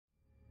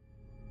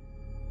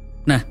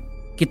Nah,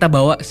 kita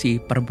bawa si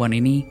perempuan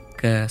ini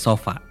ke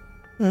sofa.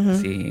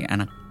 Si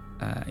anak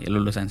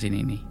lulusan sini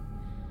ini.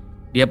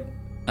 Dia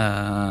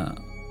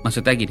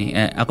maksudnya gini,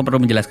 aku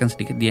perlu menjelaskan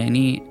sedikit. Dia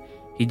ini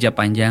hijab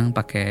panjang,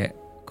 pakai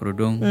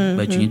kerudung,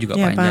 bajunya juga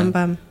panjang.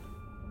 Paham.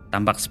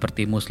 Tampak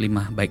seperti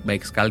muslimah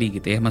baik-baik sekali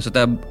gitu ya.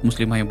 Maksudnya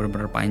muslimah yang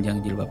benar-benar panjang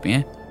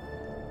jilbabnya.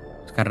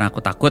 Karena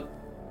aku takut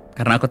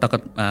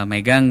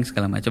megang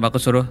segala macam, aku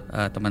suruh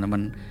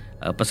teman-teman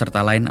peserta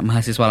lain,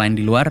 mahasiswa lain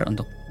di luar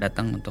untuk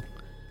datang untuk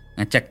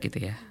ngecek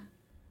gitu ya.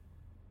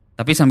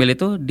 Tapi sambil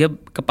itu dia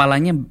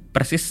kepalanya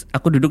persis,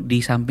 aku duduk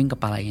di samping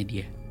kepalanya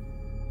dia.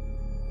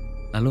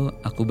 Lalu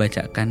aku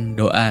bacakan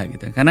doa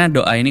gitu. Karena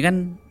doa ini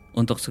kan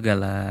untuk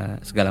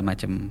segala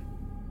macam.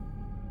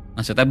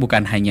 Maksudnya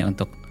bukan hanya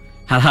untuk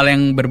hal-hal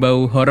yang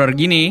berbau horor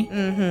gini.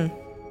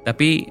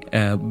 Tapi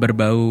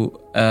berbau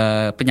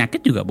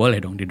penyakit juga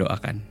boleh dong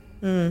didoakan.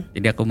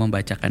 Jadi aku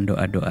membacakan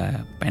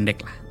doa-doa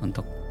pendek lah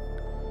untuk.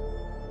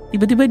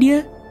 Tiba-tiba dia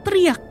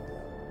teriak,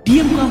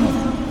 "Diam kamu!"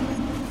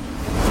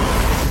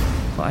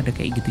 Kok ada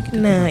kayak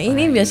gitu-gitu? Nah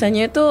ini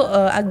biasanya itu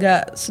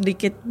agak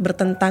sedikit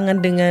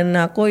bertentangan dengan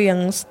aku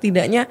yang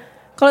setidaknya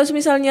kalau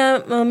misalnya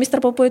Mr.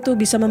 Popo itu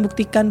bisa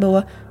membuktikan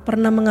bahwa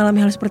pernah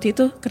mengalami hal seperti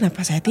itu,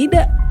 kenapa saya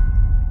tidak?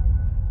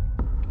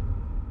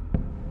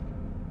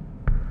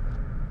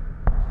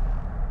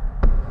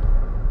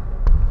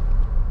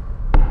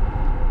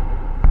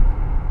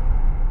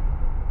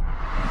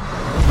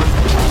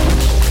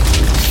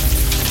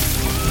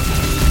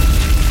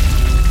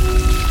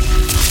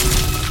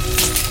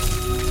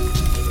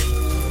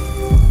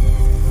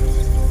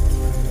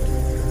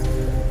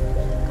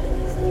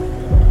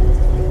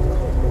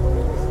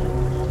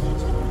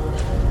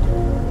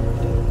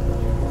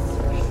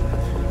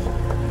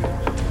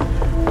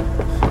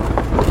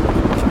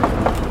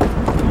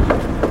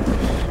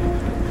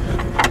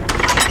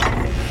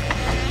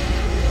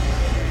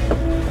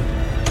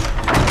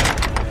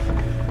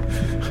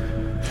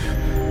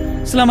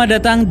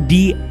 Selamat datang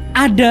di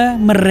Ada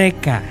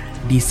Mereka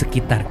di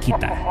Sekitar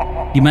Kita,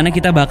 di mana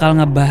kita bakal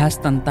ngebahas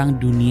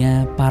tentang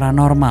dunia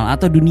paranormal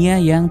atau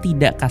dunia yang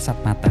tidak kasat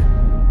mata.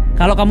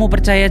 Kalau kamu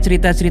percaya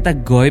cerita-cerita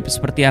goib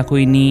seperti aku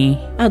ini,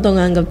 atau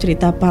nganggap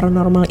cerita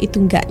paranormal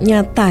itu gak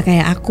nyata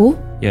kayak aku,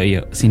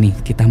 yuk sini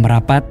kita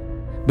merapat.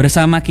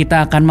 Bersama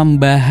kita akan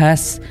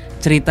membahas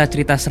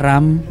cerita-cerita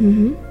seram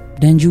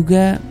dan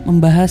juga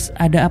membahas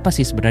ada apa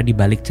sih sebenarnya di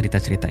balik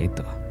cerita-cerita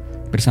itu.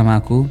 Bersama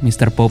aku,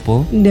 Mr.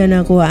 Popo. Dan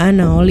aku,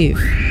 Ana Olive.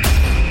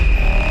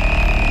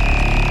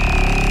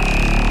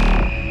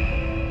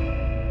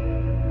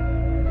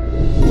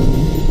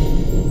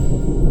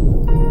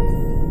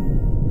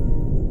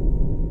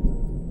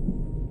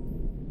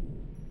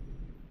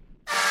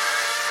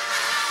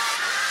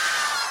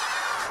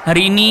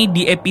 Hari ini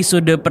di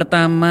episode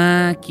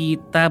pertama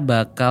kita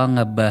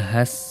bakal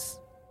ngebahas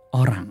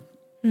orang.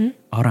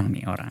 Orang.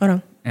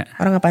 Ya.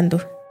 Orang apaan tuh?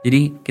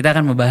 Jadi kita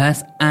akan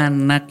membahas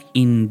anak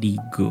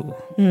indigo.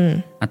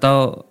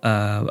 Atau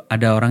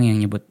ada orang yang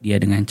nyebut dia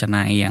dengan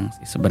Cenayang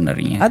sih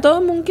sebenarnya. Atau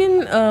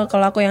mungkin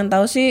kalau aku yang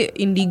tahu sih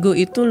indigo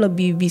itu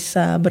lebih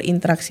bisa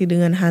berinteraksi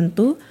dengan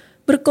hantu,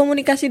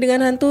 berkomunikasi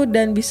dengan hantu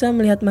dan bisa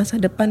melihat masa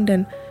depan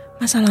dan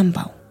masa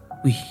lampau.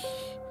 Wih,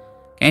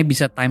 kayaknya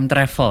bisa time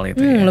travel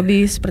itu ya.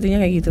 Lebih sepertinya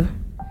kayak gitu.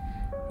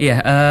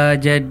 Iya,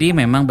 jadi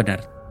memang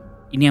benar.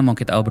 Ini yang mau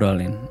kita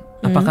obrolin.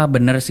 Apakah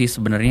benar sih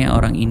sebenarnya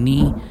orang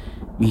ini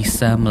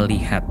bisa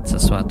melihat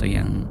sesuatu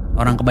yang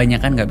orang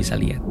kebanyakan gak bisa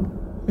lihat?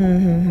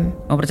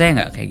 Mau percaya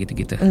gak kayak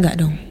gitu-gitu? Enggak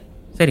dong.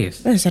 Serius?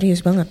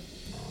 Serius banget.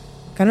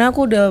 Karena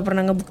aku udah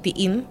pernah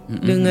ngebuktiin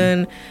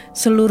dengan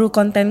seluruh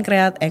konten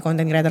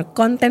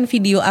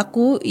video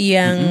aku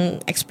yang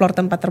explore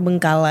tempat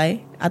terbengkalai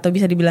atau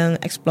bisa dibilang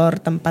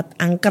explore tempat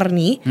angker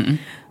nih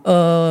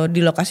di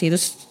lokasi itu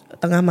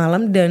tengah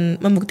malam, dan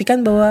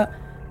membuktikan bahwa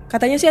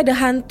katanya sih ada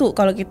hantu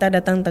kalau kita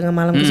datang tengah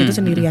malam ke situ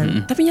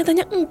sendirian. Tapi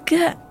nyatanya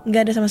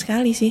enggak ada sama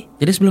sekali sih.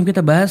 Jadi sebelum kita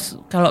bahas,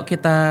 kalau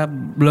kita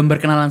belum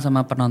berkenalan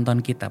sama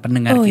penonton kita,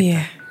 pendengar kita.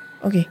 Iya.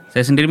 Oke.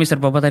 Saya sendiri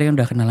Mr. Popo tadi kan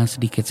udah kenalan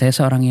sedikit. Saya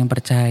seorang yang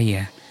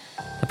percaya.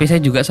 Tapi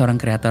saya juga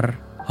seorang kreator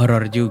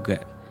horor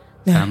juga.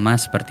 Sama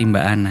seperti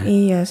Mbak Ana.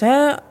 Iya,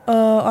 saya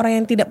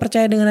orang yang tidak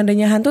percaya dengan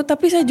adanya hantu,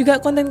 tapi saya juga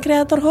konten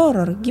kreator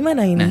horor.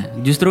 Gimana ini? Nah,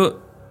 justru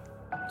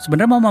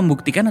sebenarnya mau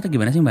membuktikan atau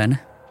gimana sih Mbak Ana?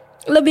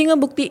 Lebih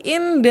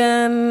ngebuktiin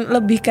dan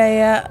lebih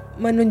kayak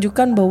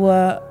menunjukkan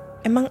bahwa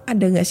emang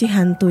ada gak sih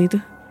hantu itu?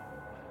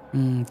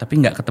 Tapi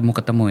gak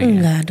ketemu-ketemu ya?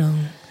 Enggak dong.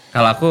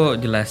 Kalau aku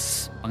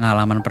jelas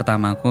pengalaman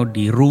pertama aku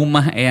di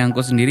rumah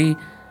eyangku sendiri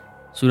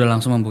sudah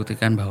langsung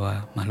membuktikan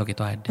bahwa makhluk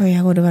itu ada. Oh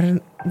iya, aku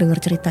dengar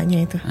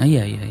ceritanya itu.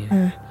 Iya.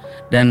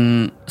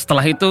 Dan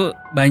setelah itu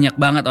banyak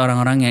banget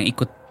orang-orang yang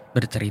ikut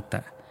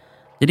bercerita.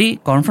 Jadi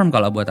confirm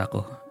kalau buat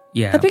aku.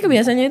 Ya. Tapi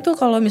kebiasaannya itu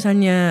kalau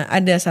misalnya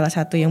ada salah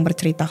satu yang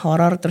bercerita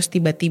horor terus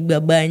tiba-tiba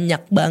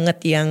banyak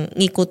banget yang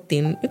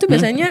ngikutin, itu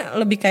biasanya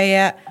lebih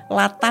kayak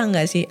lata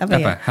nggak sih? Apa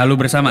ya? Halu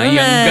bersama?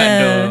 Iya enggak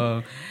dong.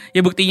 Ya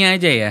buktinya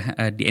aja ya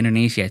di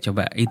Indonesia,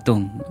 coba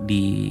hitung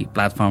di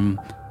platform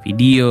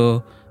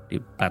video,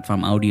 di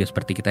platform audio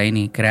seperti kita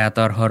ini,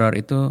 kreator horor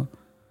itu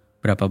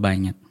berapa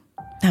banyak?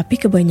 Tapi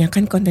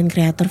kebanyakan konten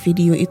kreator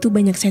video itu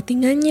banyak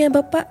settingannya,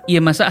 Bapak.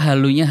 Iya, masa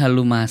halunya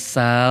halu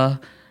massal,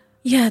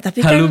 Ya, tapi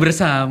halu kan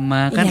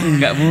bersama kan Ya.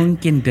 nggak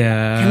mungkin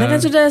dah. karena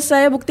kan sudah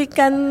saya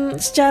buktikan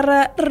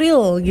secara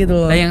real gitu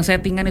loh. Nah, yang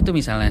settingan itu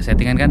misalnya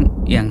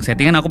yang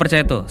settingan aku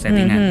percaya tuh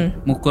settingan.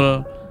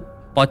 Mukul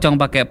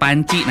pocong pakai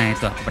panci, nah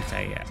itu aku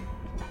percaya.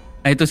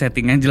 Nah itu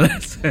settingan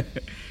jelas.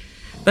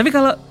 Tapi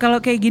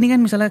kalau kayak gini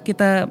kan misalnya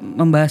kita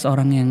membahas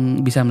orang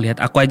yang bisa melihat,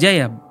 aku aja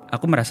ya,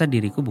 aku merasa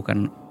diriku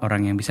bukan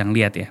orang yang bisa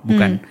ngelihat ya,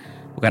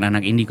 bukan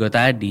anak indigo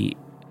tadi.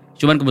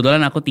 Cuman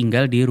kebetulan aku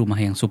tinggal di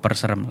rumah yang super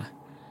serem lah.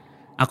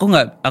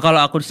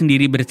 Kalau aku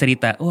sendiri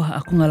bercerita, wah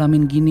aku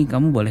ngalamin gini,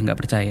 kamu boleh nggak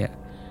percaya.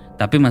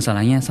 Tapi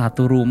masalahnya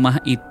satu rumah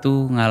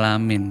itu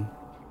ngalamin,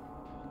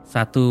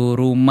 satu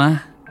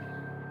rumah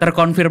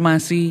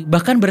terkonfirmasi,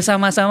 bahkan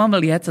bersama-sama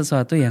melihat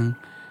sesuatu yang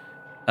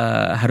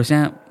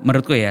harusnya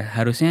menurutku ya,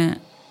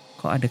 harusnya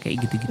kok ada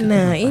kayak gitu-gitu.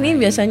 Nah, ini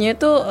biasanya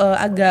itu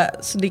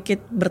agak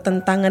sedikit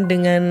bertentangan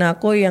dengan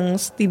aku yang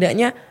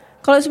setidaknya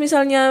kalau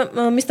misalnya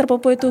Mr.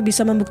 Popo itu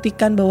bisa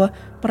membuktikan bahwa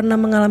pernah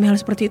mengalami hal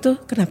seperti itu,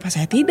 kenapa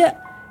saya tidak?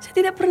 Saya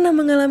tidak pernah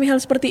mengalami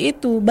hal seperti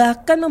itu.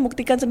 Bahkan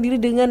membuktikan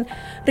sendiri dengan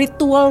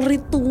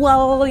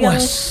ritual-ritual yang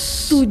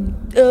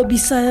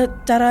bisa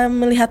cara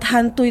melihat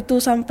hantu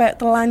itu sampai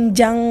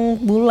telanjang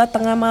bulat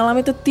tengah malam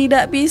itu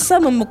tidak bisa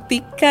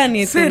membuktikan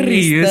itu.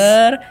 Serius?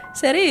 Mister.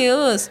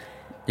 Serius.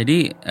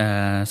 Jadi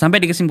sampai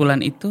di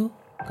kesimpulan itu,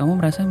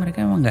 kamu merasa mereka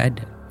emang nggak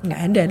ada?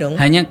 Nggak ada dong.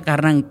 Hanya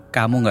karena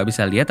kamu nggak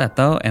bisa lihat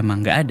atau emang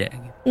nggak ada?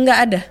 Nggak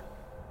ada.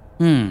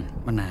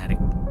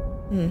 Menarik.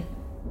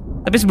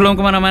 Tapi sebelum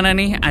kemana-mana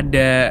nih,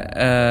 ada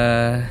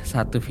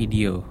satu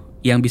video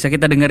yang bisa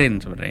kita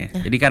dengerin sebenarnya.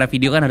 Jadi karena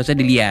video kan harusnya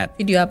dilihat.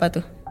 Video apa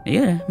tuh?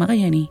 Iya,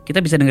 makanya nih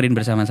kita bisa dengerin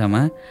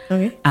bersama-sama.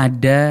 Oke.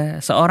 Ada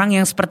seorang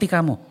yang seperti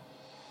kamu,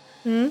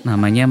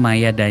 namanya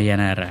Maya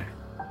Dayanara.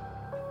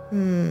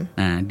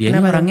 Nah, dia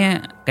ini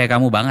orangnya kayak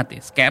kamu banget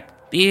ya,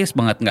 skeptis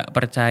banget, nggak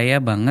percaya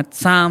banget,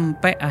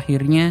 sampai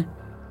akhirnya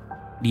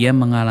dia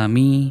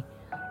mengalami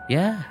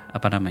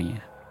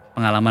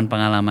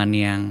pengalaman-pengalaman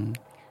yang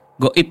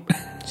goib.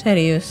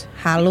 Serius,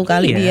 halu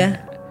kali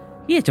dia.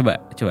 Iya, coba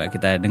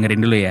kita dengerin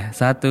dulu ya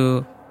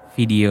satu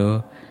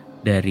video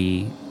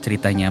dari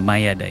ceritanya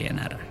Maya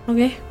Dayanara.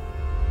 Oke.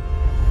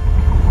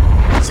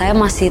 Saya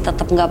masih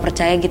tetap nggak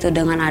percaya gitu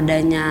dengan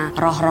adanya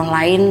roh-roh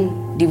lain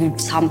di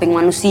samping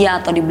manusia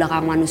atau di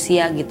belakang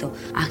manusia gitu.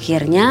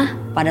 Akhirnya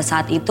pada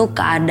saat itu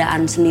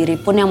keadaan sendiri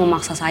pun yang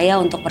memaksa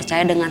saya untuk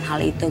percaya dengan hal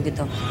itu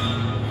gitu.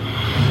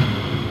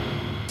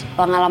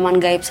 Pengalaman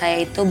gaib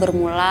saya itu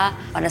bermula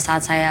pada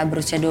saat saya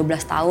berusia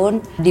 12 tahun,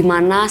 di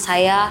mana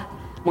saya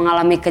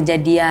mengalami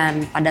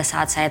kejadian pada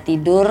saat saya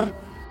tidur.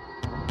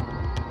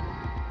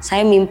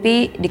 Saya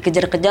mimpi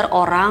dikejar-kejar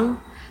orang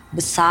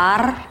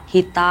besar,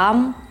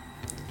 hitam,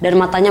 dan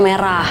matanya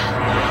merah.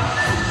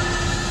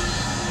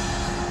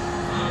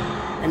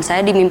 Dan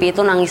saya di mimpi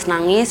itu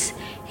nangis-nangis,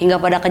 hingga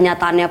pada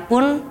kenyataannya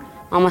pun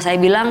mama saya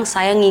bilang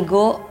saya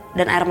ngigo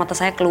dan air mata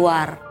saya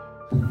keluar.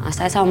 Nah,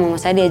 saya sama mama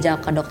saya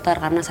diajak ke dokter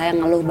karena saya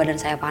ngeluh badan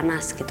saya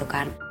panas gitu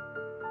kan.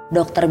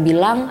 Dokter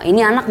bilang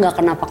ini anak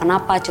gak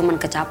kenapa-kenapa, cuman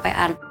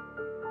kecapean.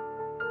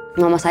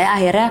 Mama saya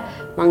akhirnya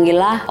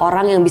manggillah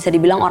orang yang bisa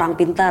dibilang orang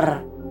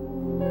pintar.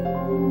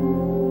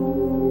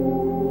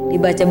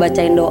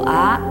 Dibaca-bacain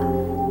doa,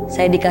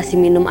 saya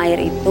dikasih minum air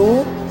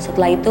itu.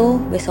 Setelah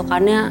itu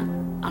besokannya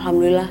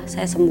alhamdulillah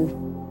saya sembuh.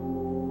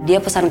 Dia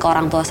pesan ke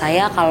orang tua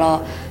saya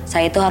kalau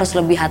saya itu harus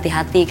lebih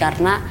hati-hati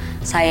karena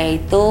saya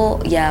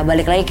itu ya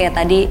balik lagi kayak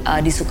tadi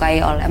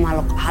disukai oleh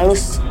makhluk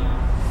halus.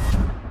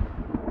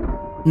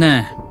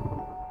 Nah,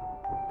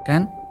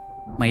 kan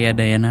Maya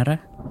Dayanara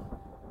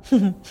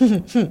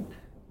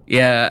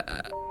ya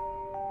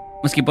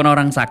meskipun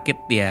orang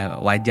sakit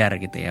ya wajar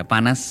gitu ya,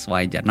 panas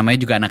wajar.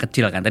 Namanya juga anak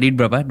kecil kan. Tadi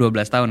berapa? 12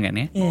 tahun kan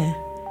ya? Iya.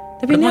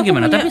 Tapi ini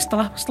gimana? punya... Tapi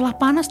setelah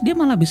panas dia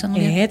malah bisa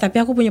ngeliat. tapi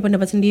aku punya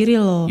pendapat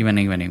sendiri loh. Gimana?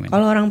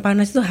 Kalau orang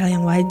panas itu hal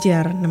yang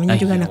wajar, namanya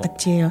juga anak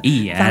kecil.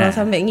 Iya. Kalau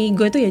sampai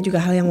ngigo itu ya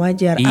juga hal yang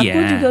wajar. Iya. Aku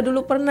juga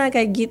dulu pernah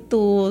kayak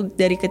gitu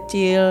dari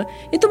kecil.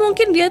 Itu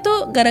mungkin dia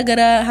tuh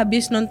gara-gara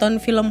habis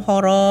nonton film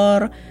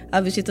horor,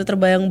 habis itu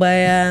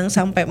terbayang-bayang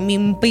sampai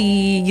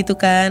mimpi gitu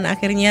kan.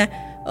 Akhirnya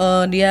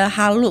dia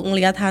halu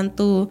ngelihat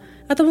hantu.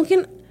 Atau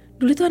mungkin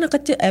dulu tuh anak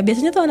kecil,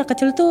 biasanya tuh anak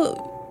kecil tuh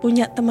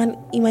punya teman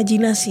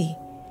imajinasi.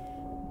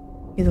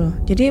 Gitu loh.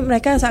 Jadi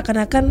mereka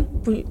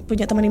seakan-akan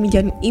punya teman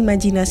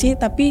imajinasi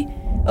tapi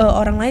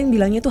orang lain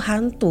bilangnya itu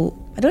hantu.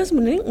 Padahal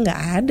sebenarnya nggak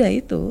ada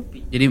itu.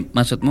 Jadi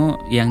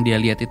maksudmu yang dia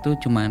lihat itu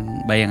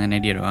cuman bayangannya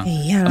dia doang?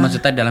 Iya.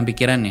 Maksudnya dalam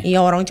pikirannya?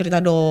 Iya, orang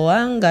cerita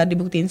doang, nggak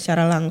dibuktiin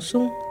secara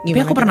langsung.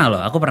 Tapi aku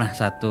pernah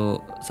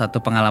satu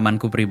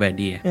pengalamanku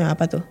pribadi ya. Ya,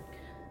 apa tuh?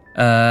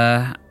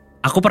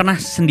 Aku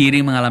pernah sendiri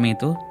mengalami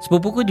itu.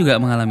 Sepupuku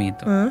juga mengalami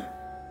itu.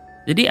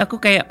 Jadi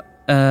aku kayak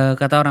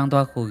kata orang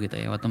tuaku gitu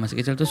ya, waktu masih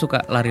kecil tuh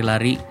suka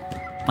lari-lari,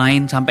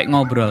 main sampai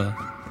ngobrol.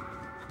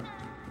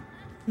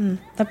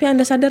 Tapi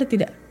Anda sadar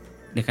tidak?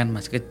 Dia kan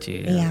masih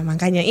kecil. Iya,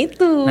 makanya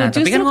itu. Nah,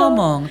 tapi kan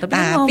ngomong.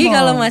 Tapi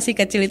kalau masih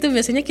kecil itu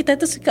biasanya kita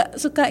tuh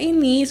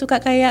suka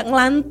kayak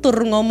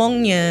ngelantur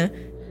ngomongnya.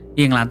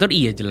 Iya ngelantur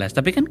iya jelas.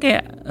 Tapi kan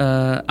kayak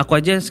aku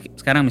aja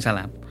sekarang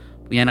misalnya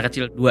punya anak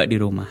kecil 2 di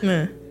rumah.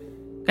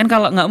 Kan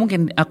kalau nggak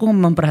mungkin aku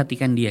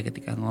memperhatikan dia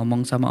ketika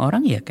ngomong sama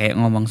orang ya kayak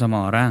ngomong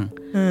sama orang.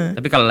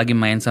 Tapi kalau lagi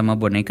main sama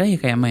boneka ya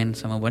kayak main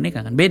sama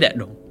boneka kan. Beda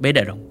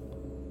dong.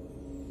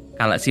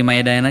 Kalau si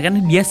Maya Dayana kan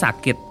dia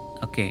sakit.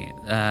 Oke,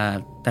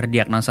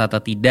 terdiagnosa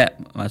atau tidak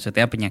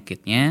maksudnya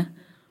penyakitnya.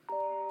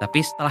 Tapi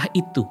setelah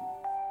itu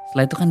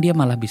kan dia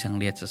malah bisa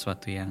ngelihat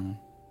sesuatu yang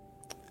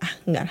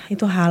Enggak lah,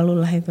 itu halu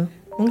lah itu.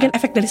 Mungkin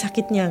efek dari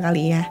sakitnya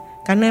kali ya.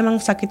 Karena emang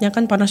sakitnya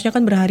kan panasnya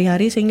kan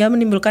berhari-hari sehingga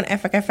menimbulkan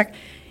efek-efek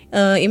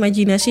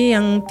imajinasi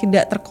yang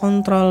tidak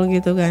terkontrol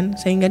gitu kan.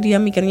 Sehingga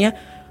dia mikirnya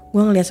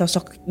gue ngeliat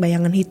sosok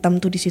bayangan hitam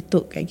tuh di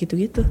situ kayak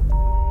gitu-gitu.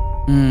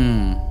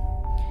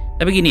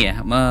 Tapi gini ya,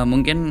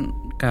 mungkin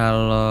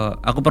kalau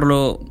aku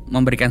perlu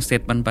memberikan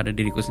statement pada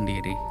diriku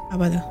sendiri.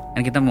 Apa tuh?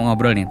 Kan kita mau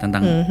ngobrol nih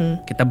tentang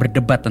kita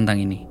berdebat tentang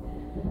ini.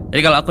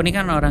 Jadi kalau aku nih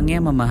kan orangnya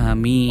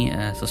memahami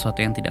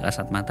sesuatu yang tidak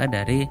kasat mata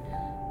dari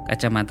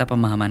kacamata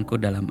pemahamanku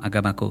dalam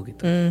agamaku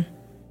gitu.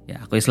 Ya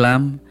aku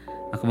Islam,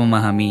 aku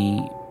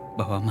memahami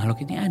bahwa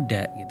makhluk ini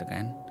ada gitu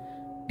kan.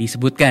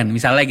 Disebutkan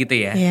misalnya gitu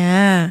ya.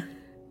 Ya.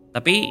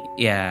 Tapi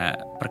ya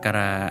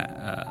perkara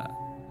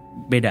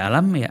beda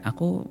alam ya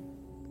aku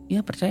ya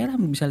percayalah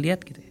bisa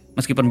lihat gitu ya.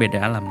 Meskipun beda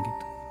alam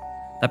gitu.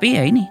 Tapi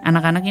ya ini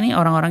anak-anak ini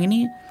orang-orang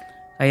ini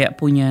kayak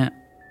punya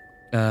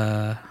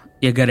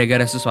ya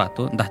gara-gara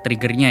sesuatu entah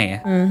triggernya ya.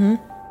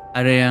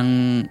 Ada yang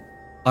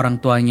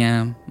orang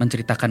tuanya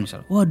menceritakan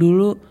misalnya, wah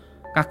dulu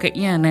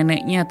kakeknya,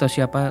 neneknya atau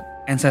siapa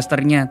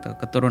ancestornya atau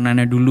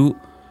keturunannya dulu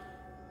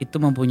itu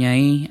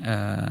mempunyai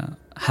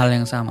hal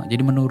yang sama,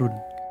 jadi menurun.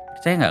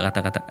 Percaya nggak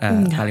kata-kata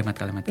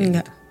kalimat-kalimat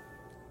kayak gitu?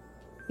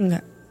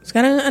 Enggak.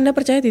 Sekarang Anda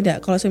percaya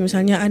tidak kalau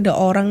misalnya ada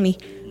orang nih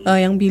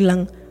yang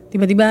bilang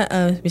tiba-tiba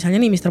misalnya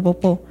nih Mr.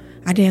 Popo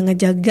ada yang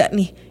ngejaga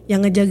nih,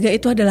 yang ngejaga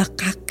itu adalah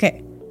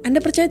kakek.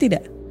 Anda percaya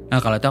tidak? Nah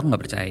kalau itu aku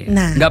nggak percaya.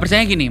 Nah. Nggak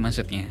percaya gini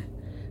maksudnya.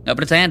 Nggak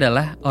percaya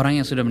adalah orang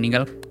yang sudah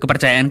meninggal,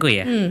 kepercayaanku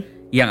ya,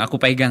 yang aku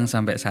pegang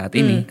sampai saat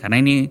ini,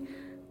 karena ini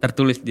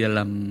tertulis di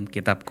dalam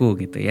kitabku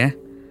gitu ya.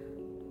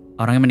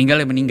 Orang yang meninggal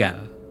ya meninggal.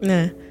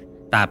 Nah.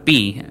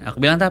 Tapi, aku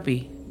bilang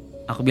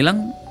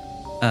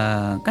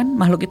kan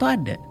makhluk itu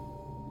ada.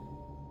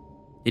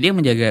 Jadi yang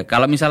menjaga,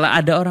 kalau misalnya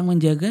ada orang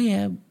menjaga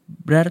ya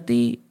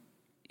berarti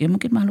ya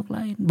mungkin makhluk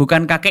lain,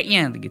 bukan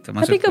kakeknya gitu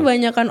maksudku. Tapi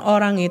kebanyakan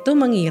orang itu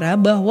mengira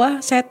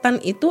bahwa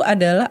setan itu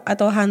adalah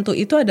atau hantu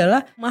itu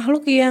adalah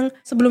makhluk yang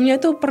sebelumnya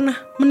itu pernah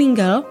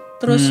meninggal,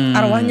 terus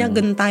arwahnya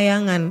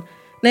gentayangan.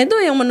 Nah itu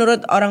yang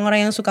menurut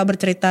orang-orang yang suka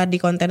bercerita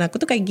di konten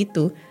aku tuh kayak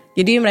gitu.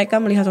 Jadi mereka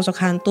melihat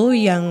sosok hantu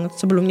yang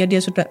sebelumnya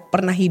dia sudah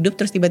pernah hidup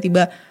terus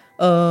tiba-tiba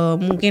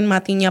mungkin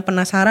matinya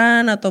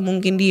penasaran atau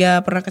mungkin dia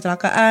pernah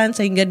kecelakaan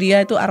sehingga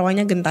dia itu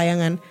arwahnya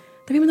gentayangan.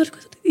 Tapi menurutku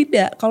itu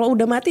tidak. Kalau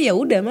udah mati ya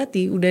udah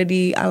mati, udah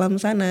di alam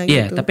sana gitu.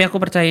 Iya, tapi aku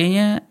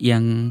percayanya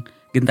yang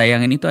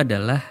gentayangan itu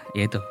adalah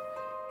yaitu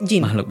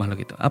jin.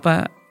 Makhluk-makhluk itu.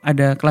 Apa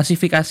ada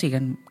klasifikasi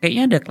kan?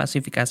 Kayaknya ada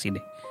klasifikasi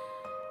deh.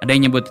 Ada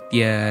yang nyebut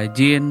dia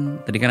jin,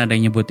 tadi kan ada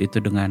yang nyebut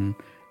itu dengan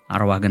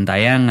arwah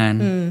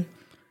gentayangan.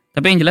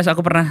 Tapi yang jelas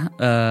aku pernah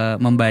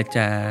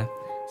membaca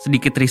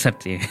sedikit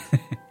research ya.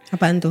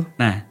 Apaan tuh?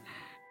 Nah,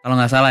 kalau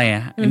nggak salah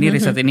ya, ini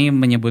riset ini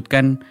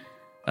menyebutkan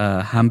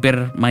hampir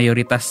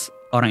mayoritas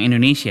orang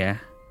Indonesia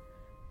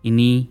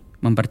ini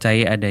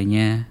mempercayai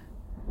adanya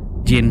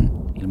jin,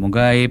 ilmu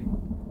gaib,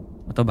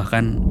 atau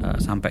bahkan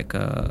sampai ke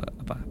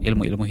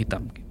ilmu-ilmu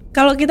hitam.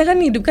 Kalau kita kan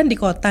hidup kan di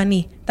kota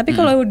nih, tapi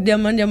kalau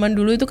zaman-zaman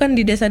dulu itu kan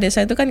di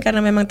desa-desa itu kan karena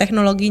memang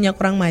teknologinya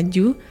kurang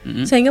maju,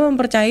 sehingga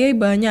mempercayai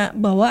banyak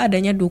bahwa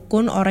adanya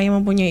dukun, orang yang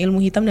mempunyai ilmu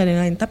hitam dan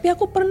lain-lain. Tapi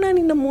aku pernah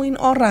nih nemuin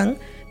orang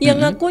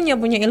yang ngakunya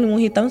punya ilmu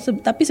hitam,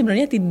 tapi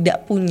sebenarnya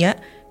tidak punya,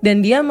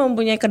 dan dia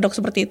mempunyai kedok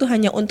seperti itu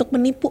hanya untuk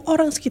menipu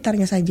orang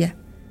sekitarnya saja.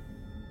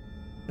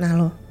 Nah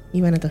lo,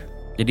 gimana tuh?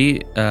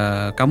 Jadi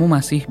kamu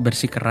masih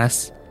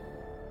bersikeras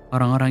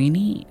orang-orang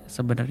ini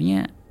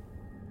sebenarnya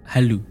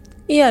halu.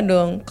 Iya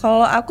dong,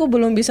 kalau aku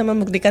belum bisa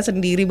membuktikan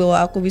sendiri bahwa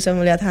aku bisa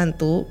melihat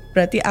hantu,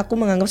 berarti aku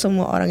menganggap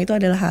semua orang itu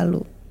adalah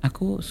halu.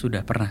 Aku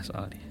sudah pernah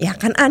soalnya. Ya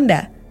kan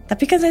Anda,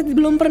 tapi kan saya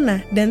belum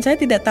pernah. Dan saya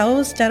tidak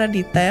tahu secara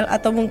detail,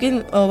 atau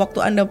mungkin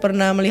waktu Anda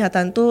pernah melihat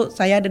hantu,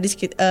 saya ada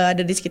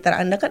di sekitar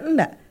Anda kan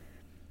enggak?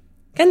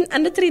 Kan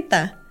Anda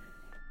cerita.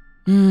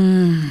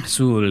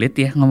 Sulit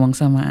ya ngomong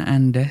sama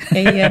Anda.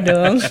 Iya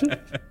dong.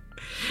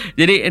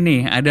 Jadi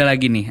ini ada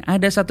lagi nih,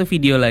 ada satu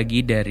video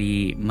lagi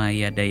dari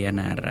Maya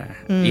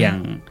Dayanara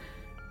yang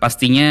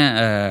pastinya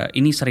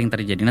ini sering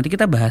terjadi. Nanti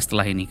kita bahas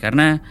setelah ini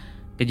karena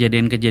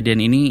kejadian-kejadian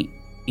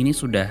ini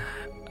sudah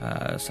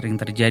sering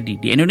terjadi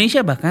di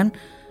Indonesia bahkan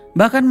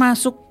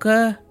masuk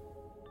ke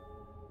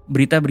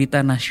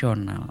berita-berita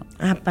nasional.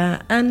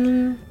 Apaan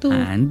tuh?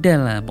 Ada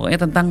lah,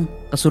 pokoknya tentang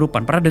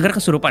kesurupan. Pernah dengar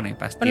kesurupan ya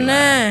pasti?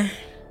 Pernah.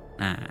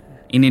 Nah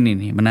ini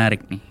nih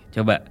menarik nih.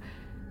 Coba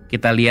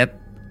kita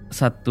lihat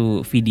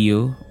satu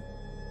video.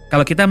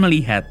 Kalau kita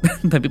melihat,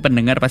 tapi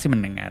pendengar pasti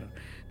mendengar.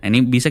 Nah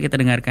ini bisa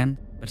kita dengarkan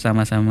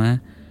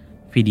bersama-sama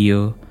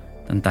video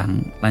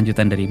tentang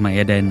lanjutan dari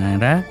Maya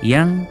Dayanara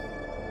yang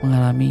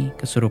mengalami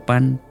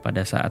kesurupan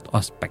pada saat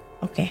ospek.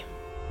 Oke.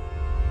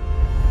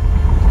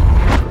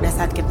 Pada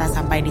saat kita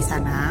sampai di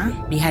sana,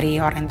 di hari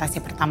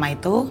orientasi pertama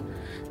itu,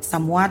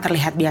 semua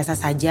terlihat biasa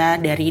saja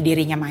dari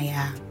dirinya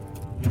Maya.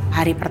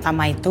 Hari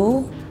pertama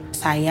itu,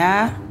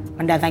 saya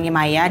mendatangi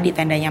Maya di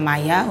tendanya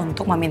Maya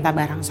untuk meminta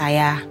barang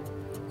saya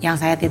yang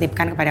saya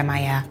titipkan kepada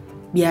Maya.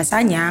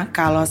 Biasanya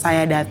kalau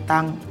saya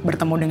datang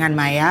bertemu dengan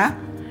Maya,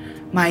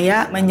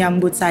 Maya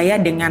menyambut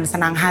saya dengan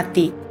senang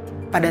hati.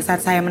 Pada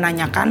saat saya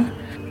menanyakan,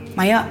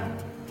 Maya,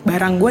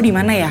 barang gue di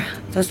mana ya?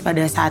 Terus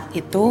pada saat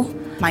itu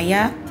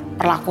Maya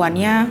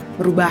perlakuannya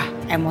berubah,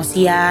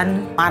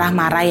 emosian,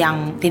 marah-marah yang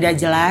tidak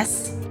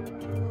jelas.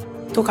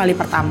 Itu kali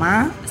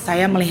pertama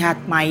saya melihat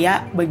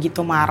Maya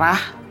begitu marah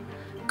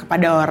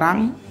kepada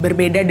orang,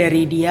 berbeda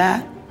dari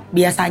dia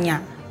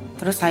biasanya.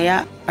 Terus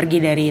saya pergi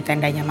dari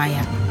tendanya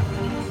Maya.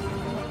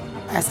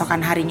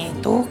 Esokan harinya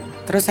itu,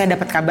 terus saya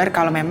dapat kabar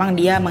kalau memang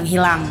dia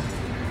menghilang.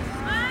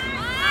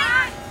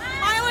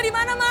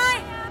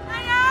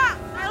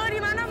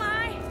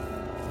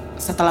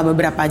 Setelah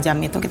beberapa jam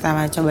itu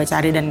kita coba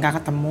cari dan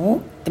gak ketemu.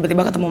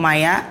 Tiba-tiba ketemu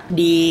Maya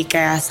di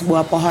kayak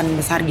sebuah pohon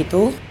besar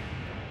gitu.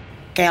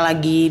 Kayak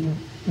lagi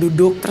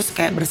duduk terus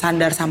kayak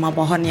bersandar sama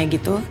pohonnya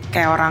gitu.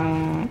 Kayak orang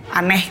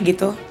aneh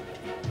gitu.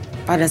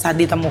 Pada saat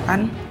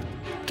ditemukan,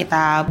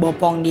 kita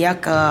bopong dia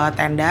ke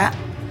tenda.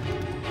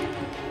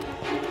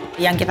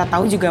 Yang kita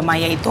tahu juga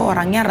Maya itu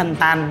orangnya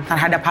rentan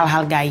terhadap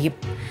hal-hal gaib.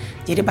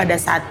 Jadi pada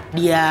saat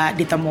dia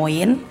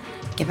ditemuin,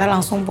 kita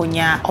langsung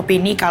punya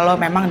opini kalau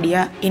memang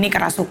dia ini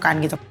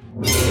kerasukan gitu.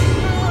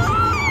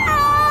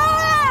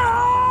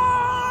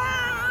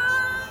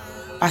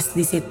 Pas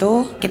di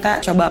situ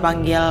kita coba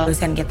panggil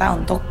dosen kita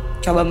untuk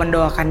coba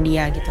mendoakan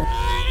dia gitu.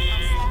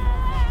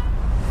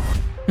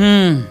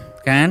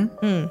 Kan?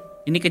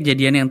 Ini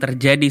kejadian yang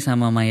terjadi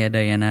sama Maya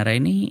Dayanara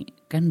ini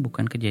kan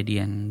bukan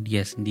kejadian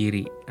dia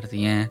sendiri.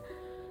 Artinya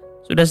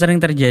sudah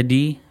sering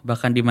terjadi,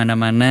 bahkan di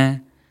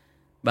mana-mana,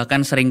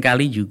 bahkan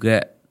seringkali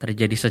juga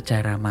terjadi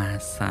secara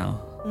massal.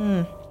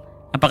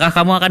 Apakah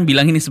kamu akan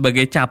bilang ini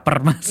sebagai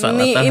caper massal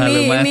atau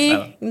halu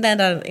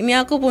massal?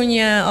 Ini aku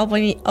punya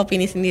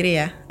opini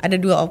sendiri ya. Ada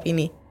 2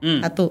 opini.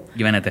 Satu.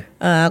 Gimana tuh?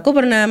 Aku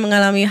pernah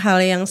mengalami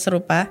hal yang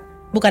serupa.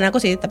 Bukan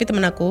aku sih, tapi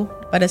temen aku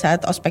pada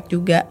saat ospek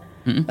juga.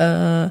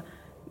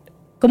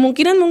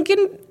 Kemungkinan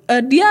mungkin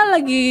dia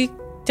lagi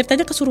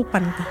ceritanya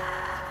kesurupan tuh.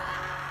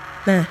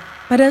 Nah,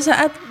 pada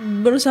saat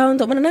berusaha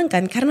untuk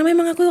menenangkan, karena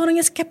memang aku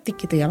orangnya skeptik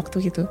gitu ya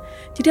waktu itu.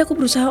 Jadi aku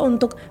berusaha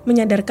untuk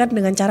menyadarkan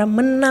dengan cara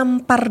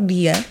menampar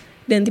dia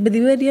dan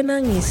tiba-tiba dia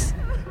nangis.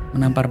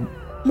 Menampar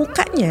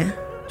mukanya.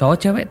 Cowok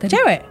cewek tadi?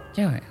 Cewek.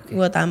 Okay.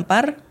 Gue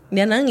tampar,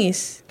 dia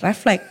nangis,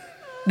 refleks.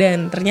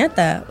 Dan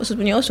ternyata usut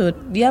punya usut,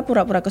 dia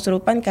pura-pura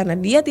kesurupan karena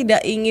dia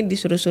tidak ingin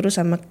disuruh-suruh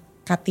sama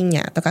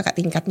cuttingnya atau kakak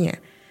tingkatnya.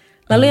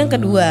 Lalu yang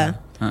kedua,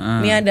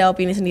 ini ada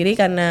opini sendiri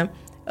karena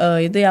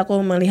itu ya aku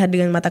melihat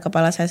dengan mata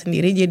kepala saya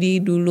sendiri.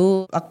 Jadi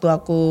dulu waktu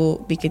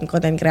aku bikin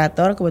konten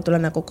kreator,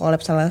 kebetulan aku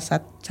collab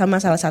sama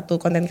salah satu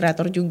konten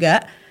kreator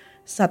juga,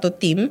 satu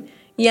tim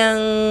yang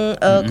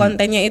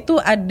kontennya itu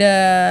ada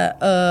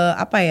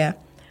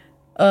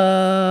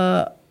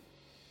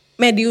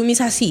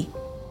mediumisasi.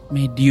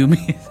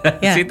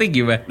 Mediumisasi itu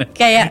gimana?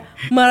 Kayak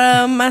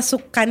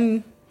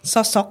memasukkan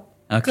sosok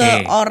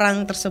ke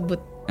orang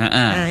tersebut.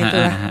 Nah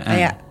itulah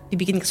kayak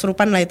dibikin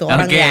kesurupan lah itu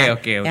orangnya.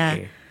 Oke.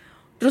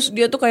 Terus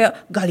dia tuh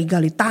kayak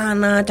gali-gali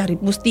tanah, cari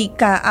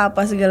mustika,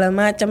 apa segala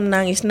macam,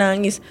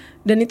 nangis-nangis.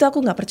 Dan itu aku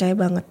nggak percaya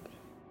banget.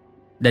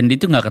 Dan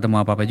itu nggak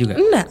ketemu apa-apa juga?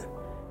 Enggak,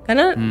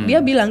 karena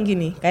dia bilang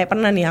gini, kayak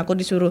pernah nih aku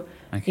disuruh,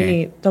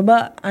 ini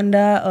coba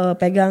Anda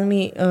pegang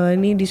nih,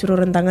 ini disuruh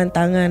rentangan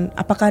tangan.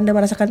 Apakah Anda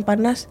merasakan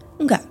panas?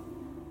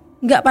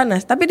 Enggak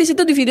panas. Tapi di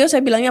situ di video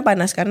saya bilangnya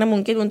panas karena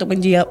mungkin untuk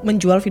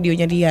menjual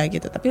videonya dia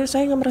gitu. Tapi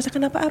saya nggak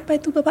merasakan apa-apa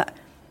itu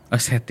Bapak. Oh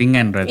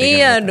settingan berarti.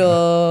 Iya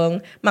dong.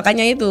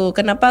 Makanya itu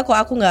kenapa kok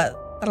aku gak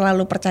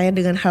terlalu percaya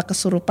dengan hal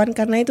kesurupan.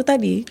 Karena itu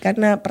tadi.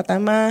 Karena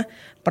pertama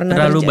pernah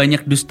terlalu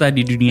banyak dusta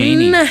di dunia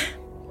ini. Nah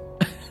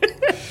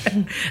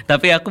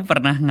Tapi aku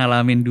pernah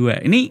ngalamin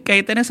 2. Ini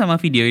kaitannya sama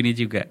video ini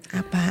juga.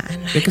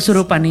 Apaan? Ya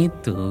kesurupan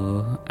itu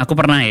aku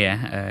pernah ya.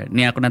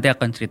 Ini aku nanti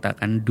akan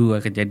ceritakan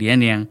 2 kejadian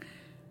yang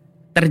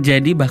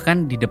terjadi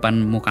bahkan di depan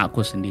muka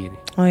aku sendiri.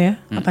 Oh ya?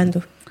 Apaan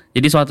tuh?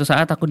 Jadi suatu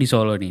saat aku di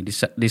Solo nih,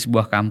 di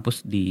sebuah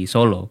kampus di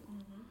Solo.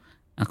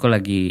 Aku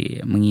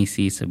lagi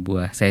mengisi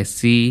sebuah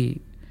sesi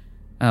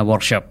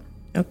workshop.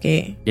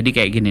 Oke. Jadi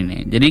kayak gini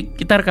nih. Jadi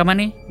kita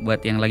rekaman nih, buat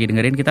yang lagi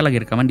dengerin, kita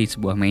lagi rekaman di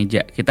sebuah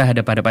meja. Kita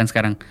hadap-hadapan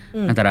sekarang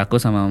antara aku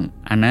sama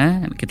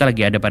Ana, kita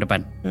lagi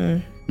hadap-hadapan.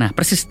 Nah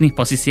persis nih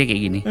posisinya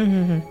kayak gini.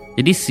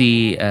 Jadi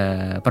si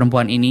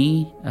perempuan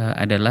ini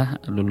adalah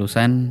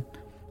lulusan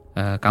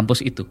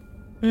kampus itu.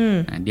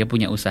 Nah, dia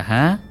punya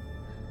usaha.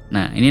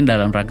 Nah ini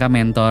dalam rangka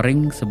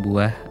mentoring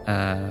sebuah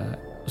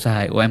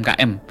usaha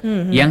UMKM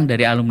yang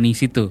dari alumni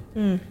situ.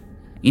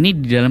 Ini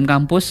di dalam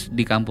kampus,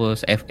 di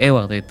kampus FE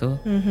waktu itu.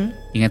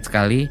 Ingat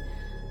sekali.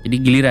 Jadi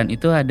giliran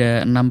itu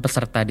ada 6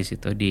 peserta di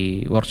situ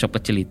di workshop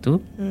kecil itu.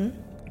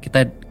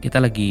 Kita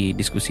lagi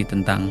diskusi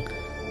tentang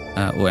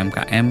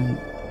UMKM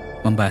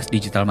membahas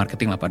digital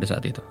marketing lah pada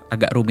saat itu.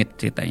 Agak rumit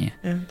ceritanya.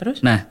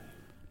 Terus? Nah,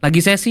 lagi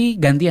sesi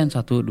gantian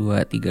 1,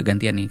 2, 3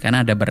 gantian nih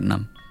karena ada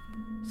berenam.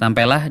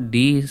 Sampailah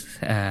di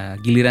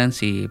giliran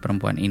si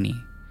perempuan ini.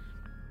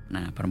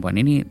 Nah, perempuan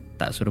ini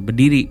tak suruh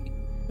berdiri.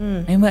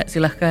 Mbak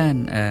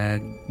silahkan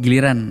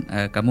giliran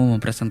kamu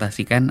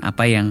mempresentasikan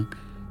apa yang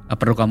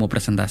perlu kamu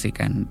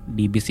presentasikan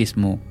di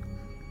bisnismu.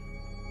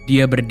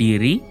 Dia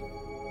berdiri,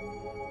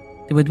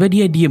 tiba-tiba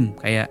dia diem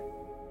kayak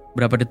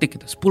berapa detik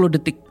gitu, 10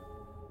 detik.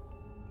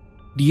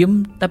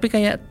 Diem tapi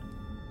kayak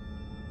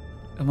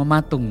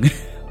mematung.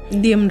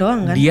 Diem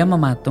doang kan? Dia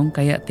mematung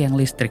kayak tiang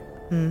listrik.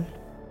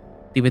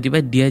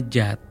 Tiba-tiba dia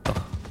jatuh.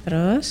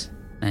 Terus?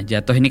 Nah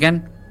jatuh ini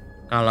kan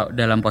kalau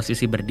dalam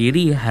posisi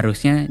berdiri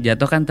harusnya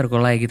jatuh kan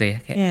terkulai gitu ya,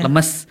 kayak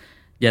lemes.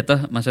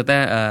 Jatuh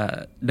maksudnya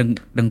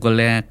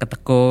dengkulnya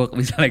ketekuk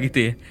misalnya gitu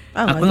ya.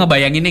 Aku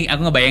ngebayangin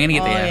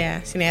gitu ya. Oh iya,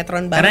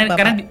 sinetron baru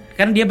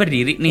karena dia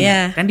berdiri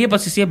nih, kan dia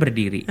posisinya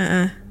berdiri.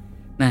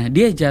 Nah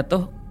dia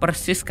jatuh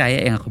persis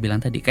kayak yang aku bilang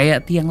tadi,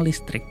 kayak tiang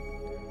listrik.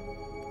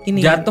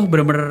 Ini jatuh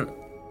bener-bener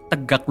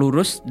tegak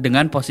lurus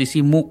dengan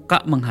posisi muka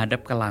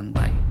menghadap ke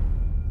lantai.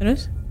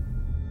 Terus?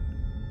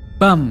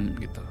 Bam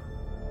gitu.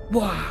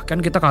 Wah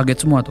kan kita kaget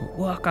semua tuh.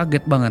 Wah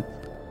kaget banget.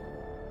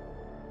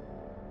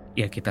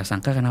 Ya kita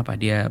sangka kenapa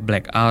dia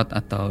black out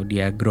atau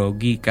dia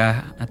grogi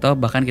kah, atau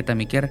bahkan kita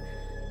mikir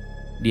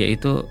dia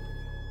itu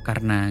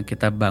karena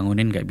kita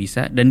bangunin gak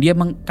bisa dan dia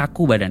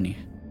kaku badannya.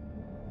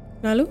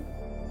 Lalu?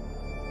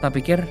 Tak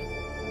pikir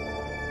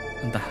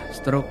entah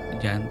stroke,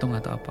 jantung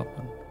atau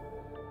apapun.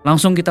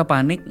 Langsung kita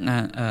panik,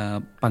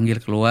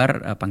 panggil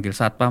keluar, panggil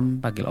satpam,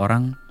 panggil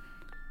orang,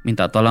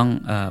 minta tolong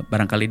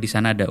barangkali di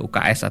sana ada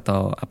UKS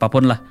atau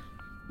apapun lah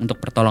untuk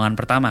pertolongan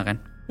pertama kan.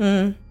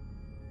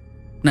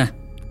 Nah,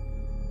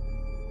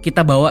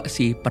 kita bawa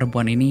si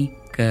perempuan ini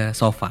ke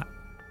sofa,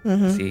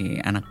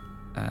 si anak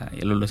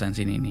lulusan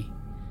sini ini.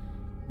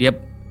 Dia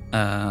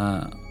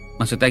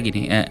maksudnya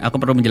gini, aku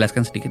perlu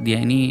menjelaskan sedikit, dia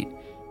ini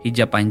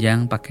hijab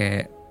panjang,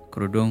 pakai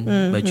kerudung,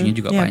 bajunya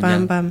juga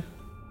panjang. Paham.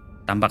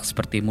 Tampak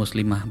seperti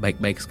muslimah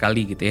baik-baik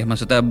sekali gitu ya.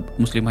 Maksudnya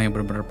muslimah yang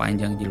benar-benar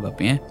panjang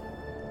jilbabnya.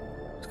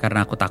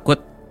 Karena aku takut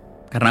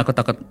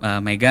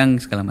megang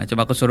segala macam,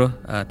 aku suruh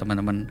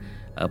teman-teman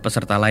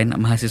peserta lain,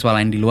 mahasiswa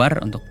lain di luar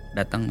untuk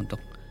datang untuk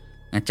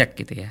ngecek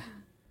gitu ya.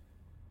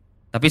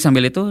 Tapi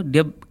sambil itu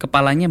dia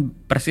kepalanya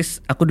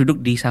persis, aku duduk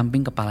di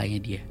samping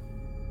kepalanya dia.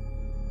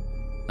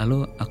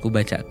 Lalu aku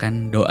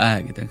bacakan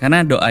doa gitu.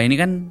 Karena doa ini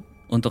kan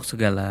untuk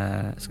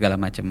segala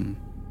macam.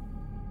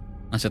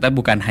 Maksudnya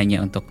bukan hanya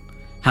untuk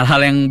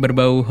hal-hal yang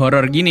berbau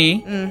horor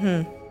gini,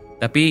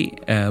 tapi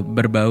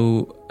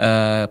berbau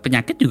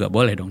penyakit juga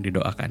boleh dong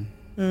didoakan.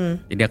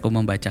 Jadi aku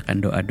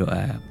membacakan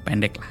doa-doa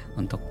pendek lah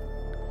untuk.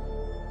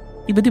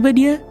 Tiba-tiba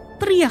dia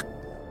teriak,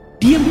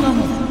 diam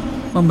kamu,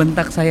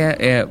 membentak saya.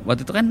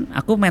 Waktu itu kan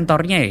aku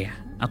mentornya ya,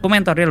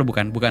 loh,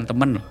 bukan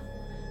temen loh.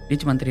 Dia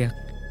cuma teriak,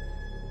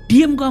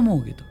 diam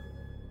kamu gitu.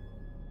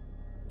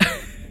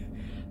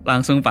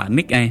 Langsung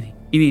panik.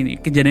 Ini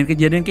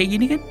kejadian-kejadian kayak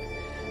gini kan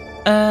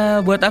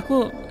buat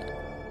aku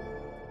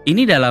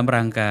ini dalam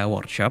rangka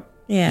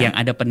workshop yang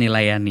ada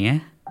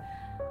penilaiannya.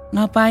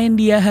 Ngapain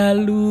dia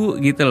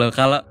halu gitu loh.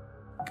 Kalau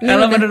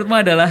menurutmu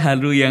adalah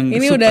halu yang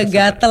ini udah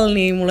gatel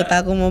nih mulut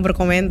aku mau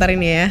berkomentar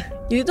ini ya.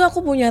 Jadi tuh aku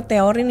punya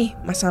teori nih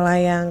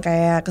masalah yang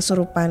kayak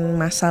kesurupan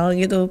massal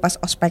gitu pas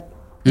ospek.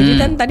 Jadi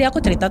kan tadi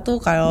aku cerita tuh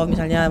kalau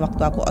misalnya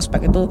waktu aku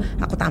ospek itu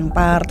aku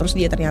tampar, terus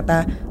dia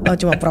ternyata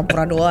cuma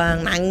pura-pura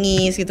doang,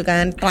 nangis gitu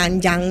kan,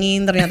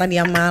 telanjangin, ternyata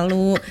dia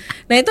malu.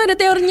 Nah itu ada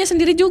teorinya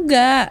sendiri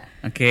juga.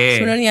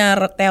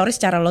 Sebenarnya teori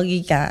secara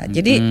logika.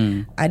 Jadi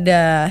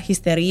ada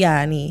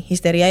histeria nih.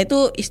 Histeria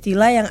itu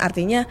istilah yang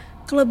artinya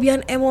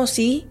kelebihan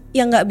emosi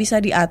yang nggak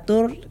bisa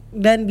diatur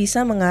dan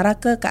bisa mengarah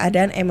ke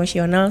keadaan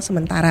emosional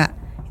sementara.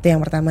 Itu yang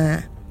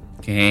pertama.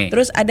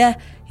 Terus ada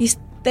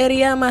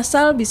histeria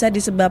massal bisa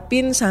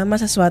disebabkan sama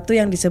sesuatu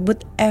yang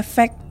disebut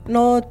efek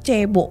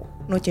nocebo.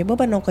 Nocebo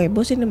apa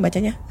nocebo sih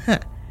bacanya?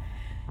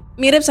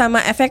 Mirip sama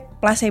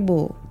efek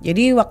placebo.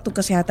 Jadi waktu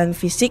kesehatan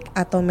fisik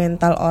atau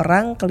mental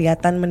orang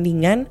kelihatan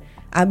mendingan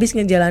abis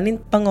ngejalanin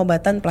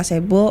pengobatan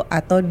placebo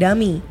atau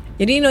dummy.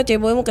 Jadi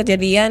nocebo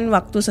kejadian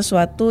waktu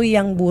sesuatu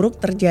yang buruk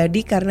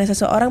terjadi karena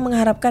seseorang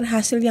mengharapkan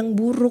hasil yang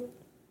buruk.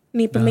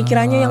 Nih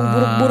pemikirannya yang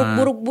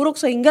buruk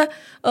sehingga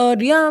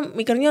dia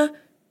mikirnya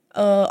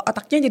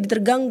otaknya jadi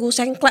terganggu,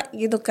 sengklek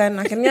gitu kan.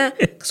 Akhirnya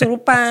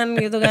kesurupan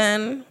gitu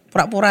kan.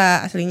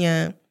 Pura-pura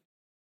aslinya.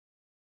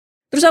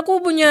 Terus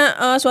aku punya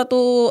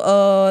suatu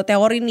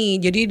teori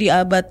nih. Jadi di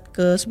abad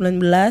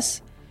ke-19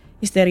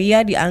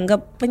 histeria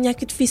dianggap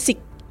penyakit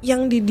fisik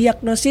yang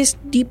didiagnosis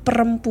di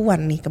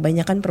perempuan nih,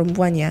 kebanyakan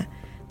perempuan ya.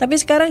 Tapi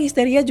sekarang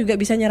histeria juga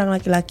bisa nyerang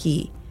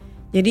laki-laki.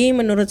 Jadi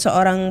menurut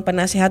seorang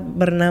penasehat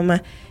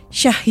bernama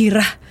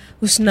Syahirah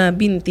Husna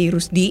binti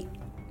Rusdi,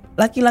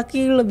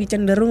 laki-laki lebih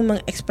cenderung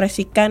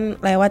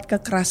mengekspresikan lewat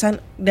kekerasan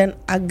dan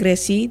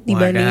agresi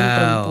dibandingin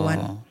perempuan.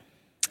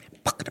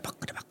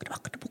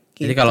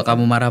 Jadi kalau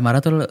kamu marah-marah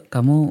tuh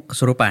kamu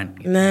kesurupan.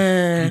 Gitu.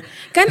 Nah,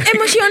 kan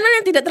emosional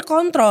yang tidak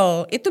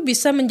terkontrol itu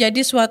bisa menjadi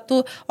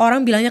suatu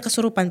orang bilangnya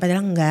kesurupan, padahal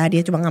enggak,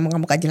 dia cuma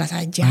ngamuk-ngamuk gak jelas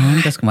aja.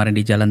 Terus kemarin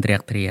di jalan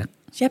teriak-teriak.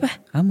 Siapa?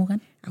 Kamu kan?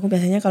 Aku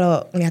biasanya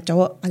kalau ngeliat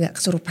cowok agak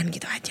kesurupan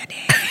gitu aja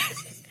deh.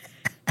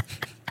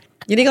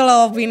 Jadi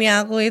kalau opini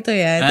aku itu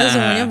ya, itu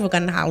semuanya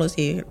bukan halus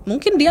sih.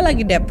 Mungkin dia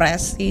lagi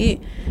depresi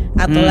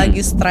atau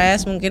lagi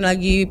stres, mungkin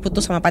lagi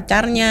putus sama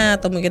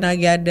pacarnya, atau mungkin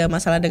lagi ada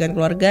masalah dengan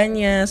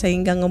keluarganya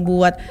sehingga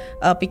ngebuat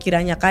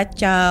pikirannya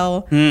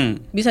kacau.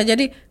 Bisa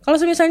jadi kalau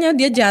misalnya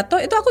dia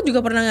jatuh, itu aku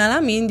juga pernah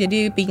ngalamin.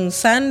 Jadi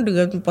pingsan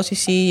dengan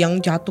posisi yang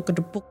jatuh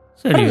kedepuk.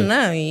 Serius?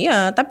 Pernah,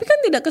 iya. Tapi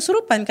kan tidak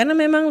kesurupan karena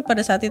memang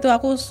pada saat itu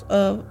aku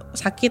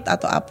sakit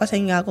atau apa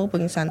sehingga aku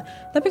pingsan.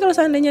 Tapi kalau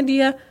seandainya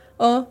dia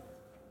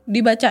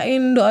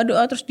dibacain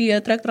doa-doa terus dia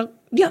teriak-teriak,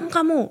 diam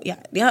kamu,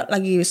 ya dia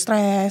lagi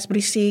stres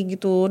berisik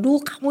gitu. Duh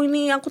kamu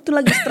ini, aku tuh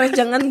lagi stres,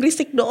 jangan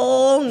berisik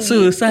dong.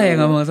 Susah gitu.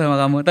 ya ngomong sama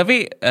kamu.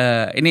 Tapi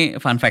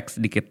ini fun fact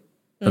sedikit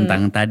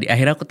tentang tadi.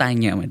 Akhirnya aku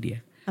tanya sama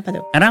dia. Apa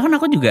tuh? Karena kan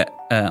aku juga,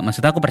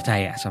 maksudnya aku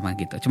percaya sama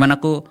gitu. Cuman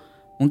aku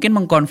mungkin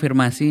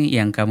mengkonfirmasi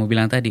yang kamu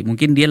bilang tadi.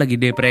 Mungkin dia lagi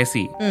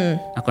depresi.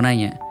 Aku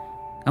nanya,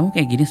 kamu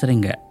kayak gini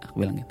sering gak? Aku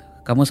bilang gitu.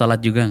 Kamu sholat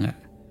juga gak?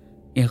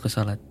 Iya aku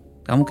sholat.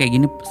 Kamu kayak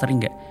gini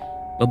sering gak?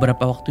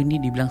 Beberapa waktu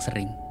ini dibilang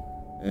sering.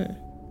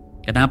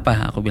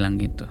 Kenapa aku bilang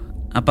gitu?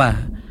 Apa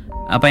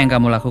yang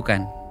kamu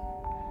lakukan?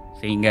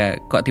 Sehingga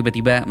kok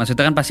tiba-tiba,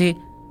 maksudnya kan pasti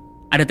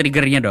ada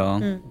triggernya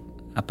dong.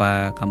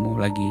 Apa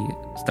kamu lagi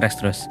stres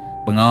terus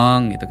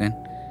bengong gitu kan?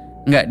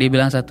 Enggak, dia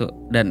bilang satu.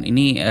 Dan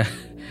ini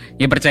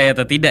ya percaya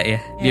atau tidak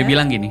ya, dia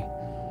bilang gini.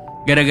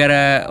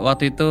 Gara-gara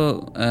waktu itu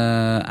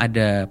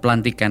ada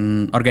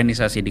pelantikan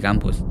organisasi di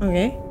kampus.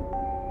 Oke.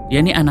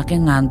 Dia nih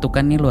anaknya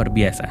ngantukan nih luar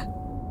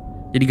biasa.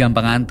 Jadi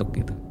gampang ngantuk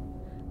gitu.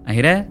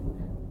 Akhirnya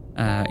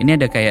ini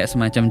ada kayak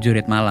semacam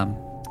jurit malam.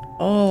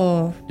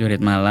 Oh.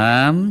 Jurit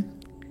malam.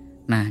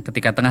 Nah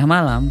ketika tengah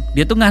malam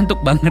dia tuh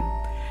ngantuk banget.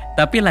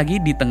 Tapi lagi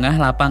di tengah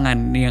lapangan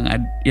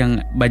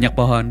yang banyak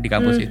pohon di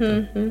kampus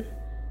itu.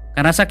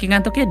 Karena saking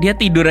ngantuknya dia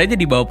tidur aja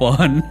di bawah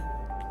pohon.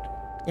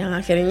 Yang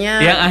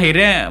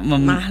akhirnya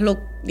makhluk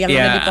yang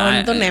ada di pohon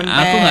itu nempel.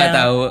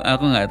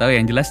 Aku nggak tahu.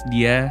 Yang jelas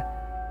dia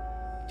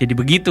jadi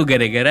begitu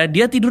gara-gara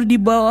dia tidur di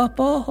bawah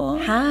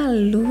pohon.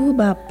 Halu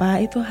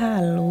Bapak, itu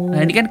halu.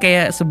 Nah ini kan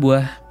kayak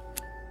sebuah,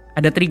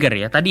 ada trigger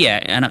ya. Tadi ya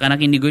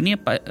anak-anak indigo ini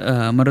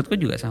menurutku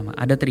juga sama.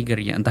 Ada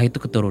triggernya, entah itu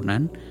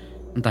keturunan,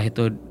 entah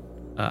itu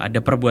ada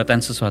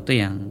perbuatan sesuatu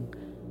yang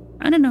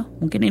I don't know,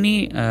 mungkin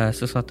ini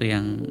sesuatu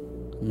yang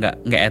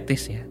nggak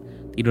etis ya.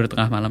 Tidur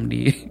tengah malam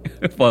di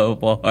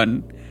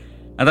pohon.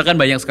 Atau kan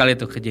banyak sekali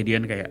tuh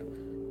kejadian kayak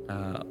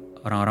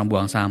orang-orang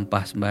buang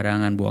sampah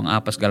sembarangan, buang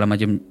apa segala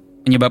macam,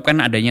 menyebabkan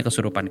adanya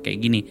kesurupan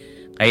kayak gini,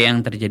 kayak yang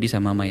terjadi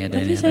sama Maya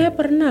dan Tapi saya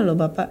pernah loh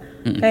Bapak,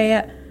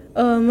 kayak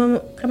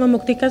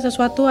membuktikan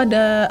sesuatu.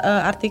 Ada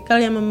artikel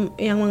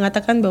yang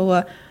mengatakan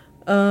bahwa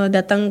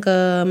datang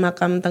ke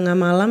makam tengah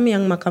malam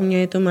yang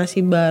makamnya itu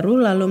masih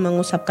baru, lalu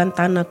mengusapkan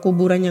tanah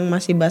kuburan yang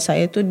masih basah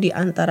itu di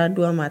antara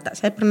dua mata.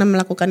 Saya pernah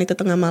melakukan itu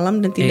tengah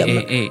malam dan tidak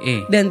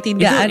dan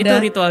tidak ada. Itu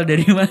ritual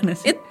dari mana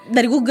sih?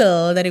 Dari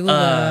Google.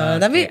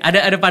 Tapi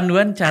ada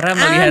panduan cara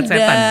melihat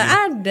setan.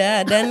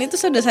 Ada, dan itu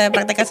sudah saya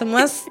praktekkan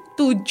semua.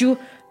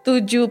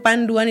 7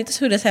 panduan itu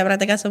sudah saya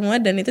praktekkan semua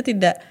dan itu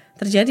tidak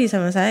terjadi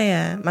sama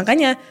saya.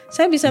 Makanya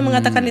saya bisa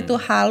mengatakan itu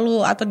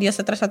halu atau dia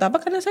stres atau apa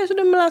karena saya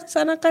sudah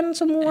melaksanakan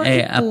semua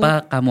itu.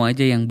 Apa kamu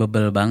aja yang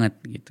bebel banget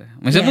gitu.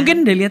 Maksudnya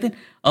mungkin dilihatin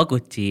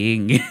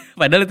kucing.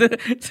 Padahal itu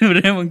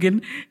sebenarnya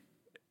mungkin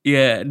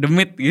ya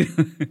demit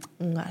gitu.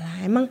 Enggak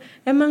lah,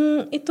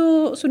 emang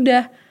itu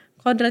sudah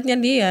kodratnya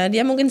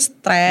dia mungkin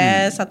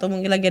stres atau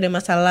mungkin lagi ada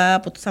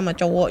masalah putus sama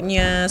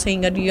cowoknya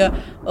sehingga dia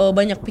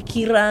banyak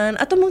pikiran,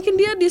 atau mungkin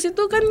dia di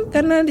situ kan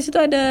karena di situ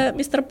ada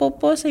Mr.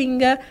 Popo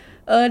sehingga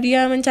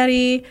dia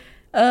mencari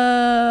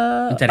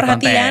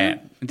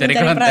perhatian, mencari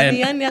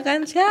perhatian ya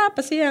kan. Siapa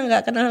sih yang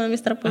nggak kenal sama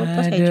Mr. Popo?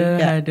 Saya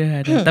juga.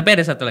 Ada. Tapi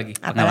ada satu lagi.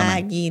 Apa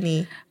lagi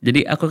nih?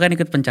 Jadi aku kan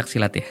ikut pencak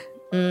silat ya.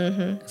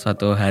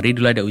 Suatu hari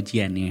dulu ada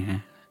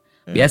ujiannya.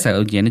 Biasa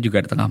ujiannya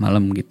juga di tengah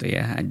malam gitu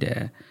ya.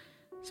 Ada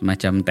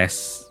semacam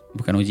tes,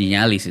 bukan uji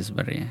nyali sih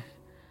sebenarnya.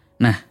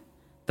 Nah,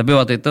 tapi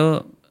waktu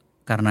itu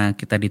karena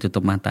kita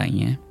ditutup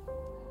matanya,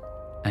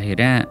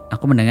 akhirnya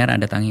aku mendengar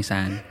ada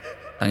tangisan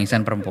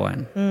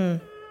perempuan.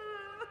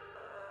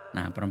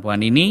 Nah, perempuan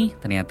ini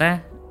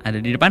ternyata ada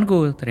di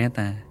depanku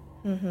ternyata.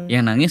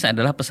 Yang nangis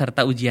adalah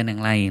peserta ujian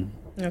yang lain.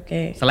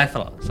 Oke.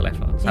 Selevel,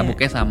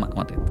 sabuknya sama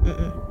waktu itu.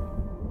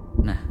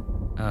 Nah,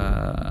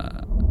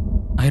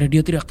 akhirnya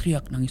dia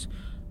teriak-teriak nangis.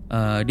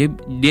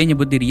 Dia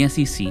nyebut dirinya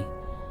Sisi.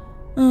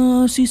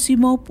 Sisi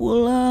mau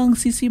pulang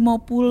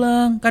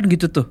kan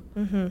gitu tuh.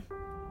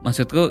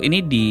 Maksudku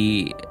ini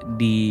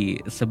di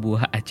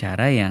sebuah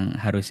acara yang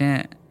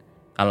harusnya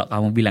kalau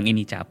kamu bilang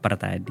ini caper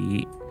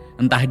tadi,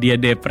 entah dia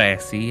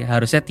depresi,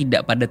 harusnya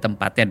tidak pada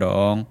tempatnya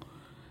dong.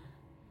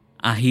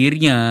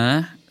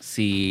 Akhirnya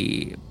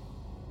si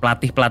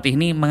pelatih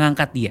ini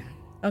mengangkat dia.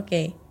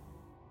 Oke.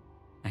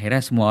 Akhirnya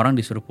semua orang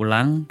disuruh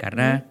pulang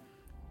karena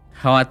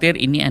khawatir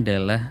ini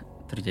adalah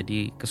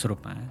terjadi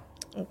kesurupan.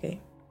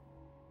 Oke.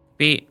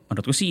 Tapi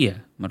menurutku sih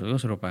ya,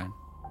 menurutku kesurupan.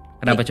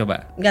 Kenapa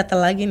coba? Gatel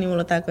lagi nih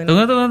mulut aku nih.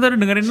 Tunggu,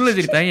 dengerin dulu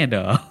ceritanya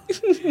dong.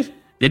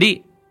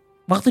 Jadi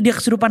waktu dia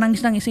kesurupan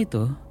nangis-nangis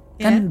itu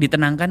kan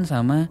ditenangkan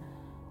sama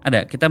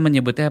kita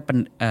menyebutnya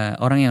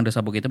orang yang udah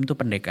sabuk hitam itu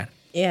pendekar.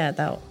 Iya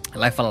tahu.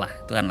 Level lah,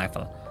 itu kan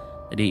level.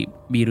 Jadi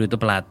biru itu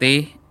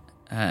pelatih,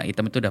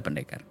 hitam itu udah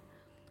pendekar.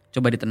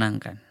 Coba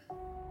ditenangkan.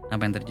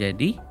 Apa yang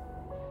terjadi?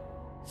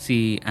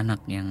 Si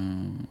anak yang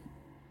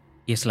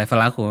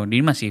level aku,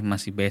 dia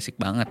masih basic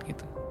banget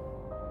gitu.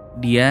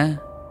 Dia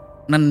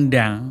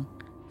nendang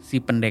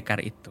si pendekar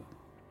itu.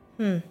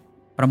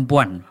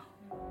 Perempuan.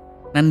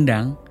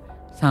 Nendang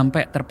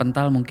sampai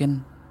terpental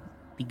mungkin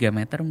 3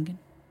 meter mungkin.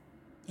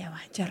 Ya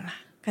wajar lah.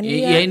 Kan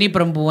ya ini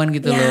perempuan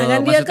gitu loh.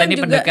 Kan Maksudnya kan ini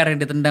juga, pendekar yang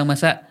ditendang,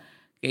 masa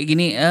kayak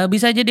gini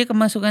bisa aja dia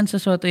kemasukan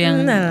sesuatu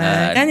yang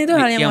kan itu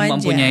hal yang wajar.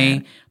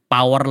 Mempunyai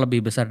power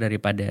lebih besar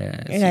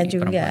daripada si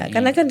juga. perempuan ini.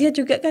 Karena kan dia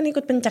juga kan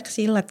ikut pencak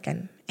silat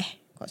kan.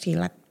 Kok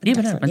silat? Dia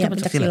benar,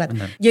 pencak silat.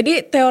 Jadi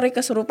teori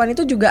kesurupan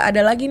itu juga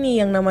ada lagi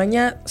nih yang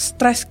namanya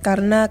stres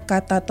karena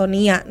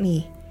katatonia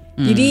nih.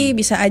 Jadi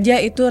bisa aja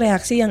itu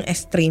reaksi yang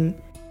ekstrim.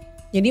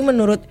 Jadi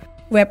menurut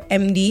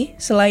WebMD,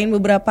 selain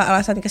beberapa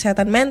alasan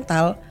kesehatan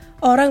mental,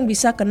 orang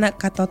bisa kena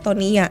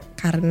katatonia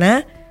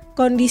karena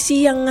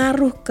kondisi yang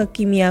ngaruh ke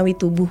kimiawi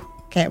tubuh,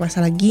 kayak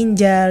masalah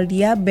ginjal,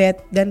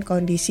 diabetes, dan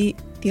kondisi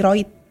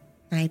tiroid.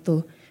 Nah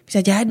itu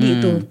bisa jadi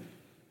itu.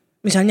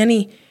 Misalnya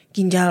nih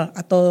ginjal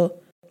atau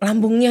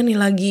lambungnya nih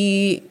lagi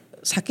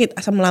sakit,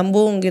 asam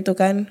lambung gitu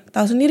kan.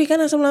 Tahu sendiri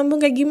kan asam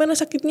lambung kayak gimana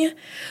sakitnya.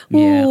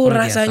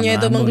 Rasanya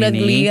itu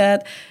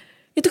menggeliat-geliat.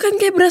 Itu kan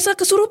kayak berasa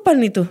kesurupan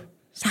itu.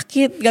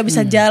 Sakit, gak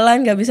bisa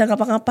jalan, gak bisa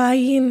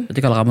ngapa-ngapain. Berarti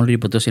kalau kamu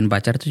diputusin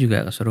pacar itu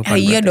juga kesurupan?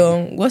 Iya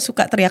dong, gue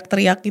suka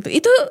teriak-teriak gitu.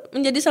 Itu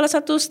menjadi salah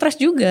satu stres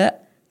juga.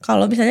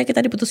 Kalau misalnya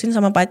kita diputusin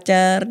sama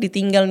pacar,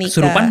 ditinggal nikah.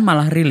 Kesurupan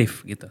malah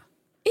relief gitu?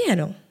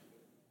 Iya dong.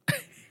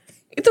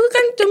 Itu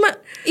kan cuma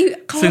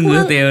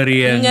sungguh teori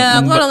yang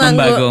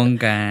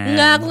membagongkan.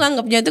 Enggak, aku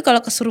nganggapnya itu kalau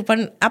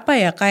kesurupan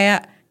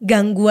kayak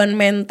gangguan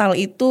mental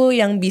itu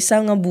yang bisa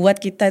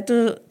ngebuat kita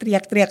itu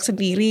teriak-teriak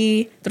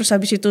sendiri, terus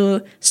habis itu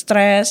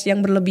stres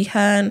yang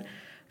berlebihan,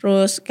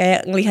 terus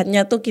kayak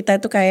ngelihatnya tuh kita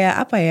itu kayak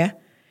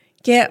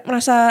kayak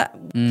merasa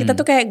kita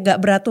tuh kayak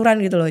gak beraturan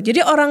gitu loh.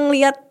 Jadi orang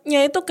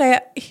lihatnya itu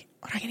kayak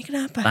orang ini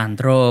kenapa?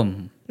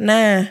 Tantrum.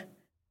 Nah,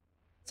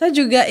 saya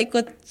juga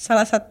ikut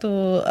salah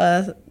satu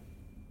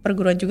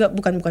perguruan juga,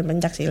 bukan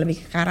pencak sih, lebih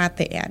ke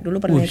karate ya.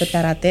 Dulu pernah ikut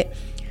karate.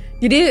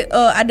 Jadi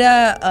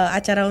ada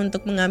acara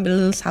untuk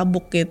mengambil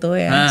sabuk gitu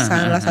ya.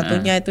 Salah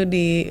satunya itu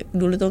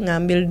dulu tuh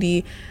ngambil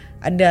di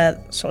ada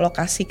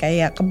lokasi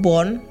kayak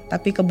kebon,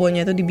 tapi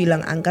kebonnya itu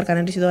dibilang angker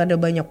karena di situ ada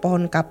banyak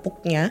pohon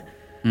kapuknya.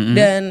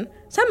 Dan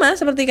sama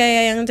seperti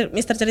kayak yang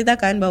Mister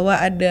ceritakan bahwa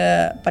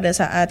ada pada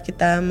saat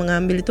kita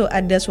mengambil itu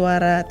ada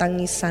suara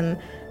tangisan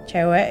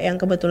cewek yang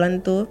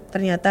kebetulan tuh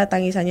ternyata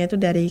tangisannya itu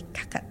dari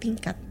kakak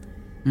tingkat.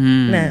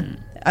 Nah,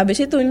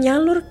 abis itu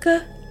nyalur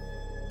ke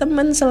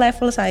teman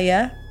selevel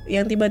saya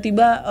yang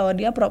tiba-tiba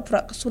dia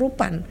pura-pura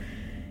kesurupan.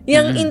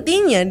 Yang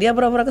intinya dia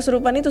pura-pura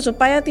kesurupan itu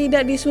supaya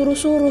tidak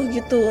disuruh-suruh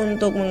gitu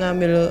untuk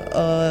mengambil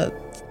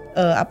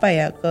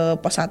ke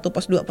pos 1,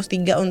 pos 2, pos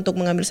 3 untuk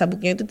mengambil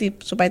sabuknya itu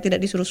supaya tidak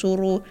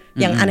disuruh-suruh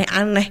yang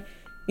aneh-aneh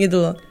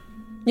gitu loh.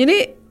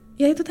 Jadi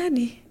ya itu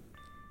tadi.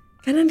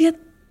 Karena dia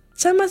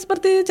sama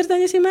seperti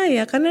ceritanya si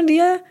Maya, karena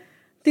dia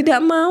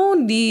tidak mau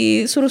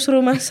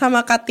disuruh-suruh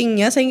sama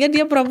cuttingnya sehingga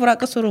dia pura-pura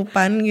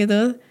kesurupan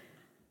gitu.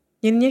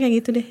 Jadinya kayak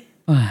gitu deh.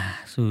 Wah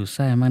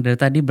susah emang, dari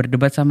tadi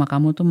berdebat sama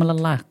kamu tuh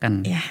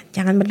melelahkan. Ya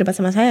jangan berdebat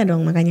sama saya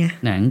dong makanya.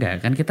 Nah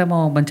enggak, kan kita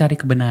mau mencari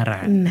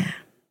kebenaran.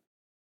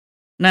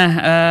 Nah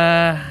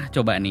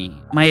coba nih,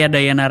 Maya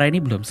Dayanara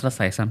ini belum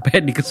selesai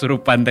sampai di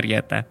kesurupan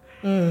ternyata.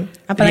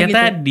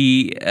 Ternyata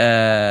di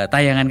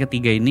tayangan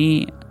ketiga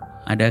ini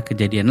ada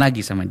kejadian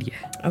lagi sama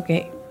dia.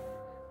 Oke.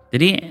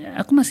 Jadi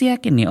aku masih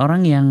yakin nih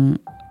orang yang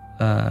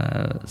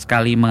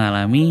sekali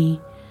mengalami,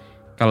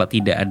 kalau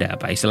tidak ada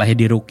istilahnya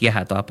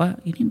diruqyah atau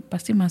apa, ini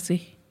pasti masih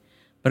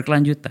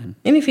berkelanjutan.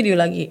 Ini video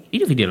lagi?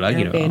 Ini video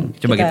lagi dong.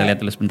 Coba kita lihat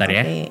dulu sebentar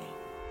ya.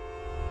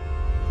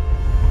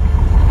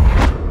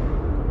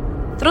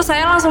 Terus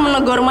saya langsung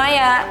menegur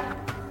Maya.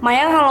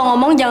 Maya kalau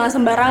ngomong jangan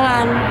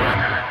sembarangan.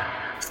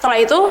 Setelah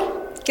itu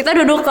kita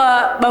duduk ke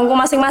bangku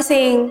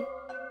masing-masing.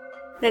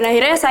 Dan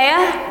akhirnya saya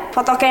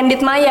foto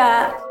candid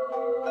Maya.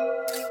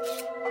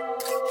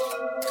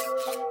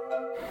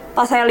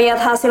 Pas saya lihat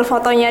hasil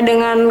fotonya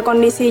dengan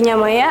kondisinya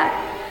Maya,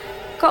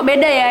 kok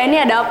beda ya, ini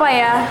ada apa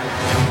ya?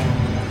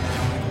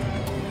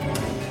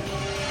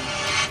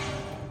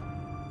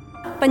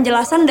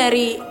 Penjelasan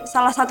dari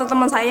salah satu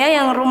teman saya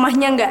yang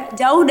rumahnya nggak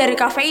jauh dari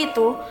kafe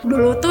itu,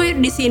 dulu tuh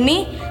di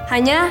sini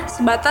hanya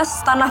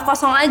sebatas tanah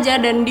kosong aja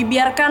dan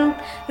dibiarkan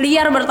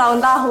liar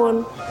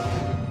bertahun-tahun.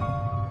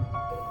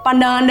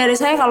 Pandangan dari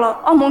saya kalau,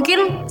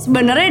 mungkin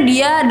sebenarnya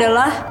dia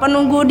adalah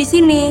penunggu di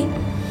sini.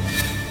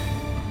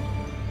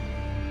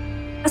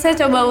 Saya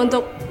coba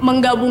untuk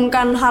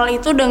menggabungkan hal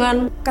itu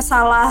dengan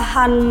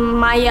kesalahan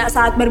Maya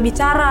saat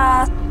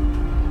berbicara.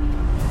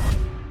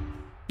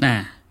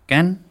 Nah,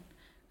 kan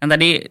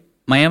tadi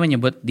Maya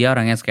menyebut dia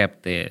orangnya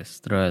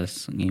skeptis,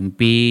 terus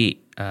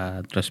ngimpi,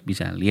 terus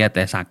bisa lihat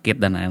ya sakit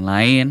dan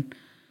lain-lain,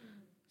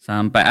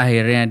 sampai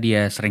akhirnya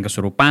dia sering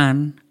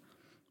kesurupan.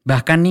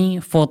 Bahkan nih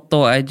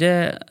foto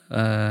aja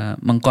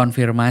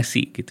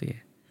mengkonfirmasi gitu ya.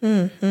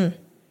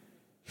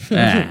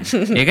 Nah,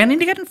 ya kan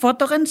ini kan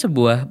foto kan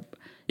sebuah,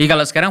 ya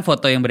kalau sekarang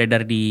foto yang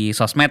beredar di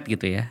sosmed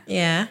gitu ya.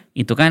 Ya,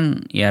 Itu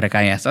kan ya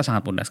rekayasa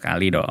sangat mudah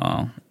sekali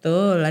dong.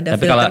 betul. Ada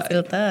Tapi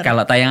filter-filter.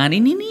 kalau tayangan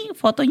ini nih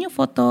fotonya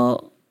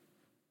foto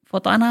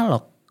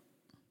analog.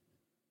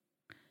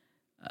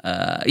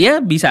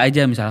 Ya bisa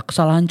aja misalnya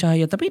kesalahan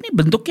cahaya, tapi ini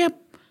bentuknya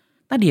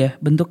tadi ya,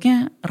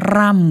 bentuknya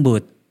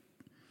rambut.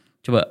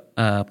 Coba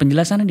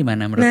penjelasannya di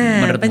mana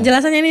menurutmu?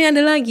 Penjelasannya ini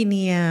ada lagi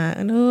nih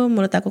ya. Aduh,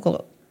 menurut aku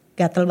kok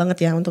gatel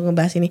banget ya untuk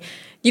ngebahas ini.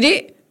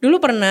 Jadi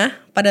dulu pernah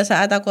pada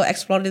saat aku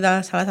explore di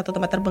salah satu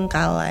tempat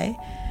terbengkalai.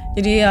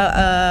 Jadi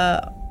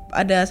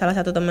ada salah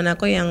satu teman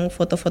aku yang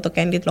foto-foto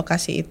candid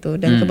lokasi itu,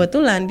 dan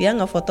kebetulan dia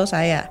ngefoto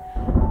saya.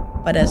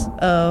 Pada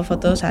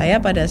foto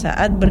saya pada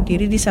saat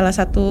berdiri di salah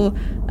satu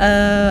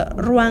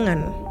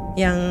ruangan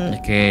yang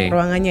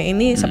ruangannya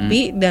ini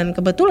sepi, dan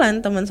kebetulan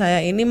teman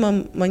saya ini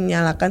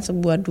menyalakan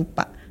sebuah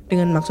dupa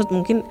dengan maksud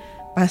mungkin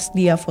pas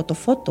dia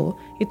foto-foto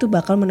itu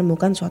bakal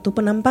menemukan suatu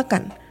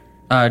penampakan.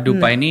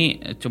 Dupa ini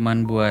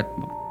cuman buat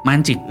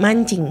mancing.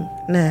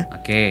 Nah,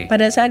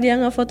 pada saat dia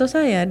ngefoto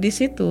saya di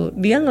situ,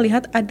 dia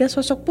ngelihat ada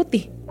sosok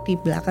putih di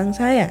belakang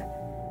saya.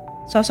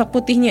 Sosok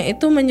putihnya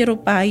itu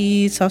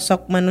menyerupai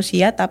sosok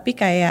manusia, tapi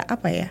kayak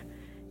apa ya?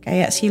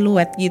 Kayak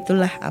siluet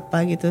gitulah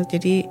apa gitu.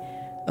 Jadi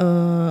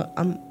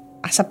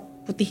asap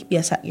putih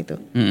biasa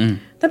gitu.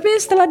 Tapi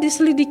setelah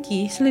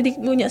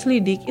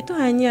selidik itu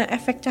hanya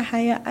efek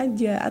cahaya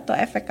aja atau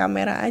efek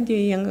kamera aja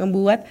yang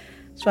membuat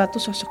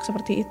suatu sosok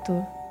seperti itu.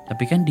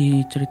 Tapi kan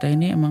di cerita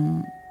ini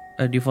emang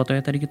di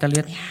fotonya tadi kita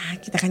lihat. Ya,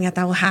 kita kan nggak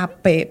tahu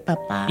HP,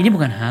 Bapak. Ini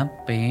bukan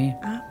HP.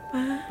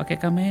 Apa? Pakai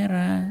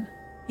kamera.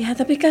 Ya,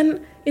 tapi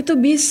kan itu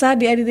bisa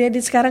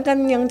diedit sekarang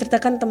kan, yang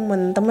ceritakan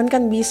temen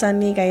kan bisa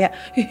nih kayak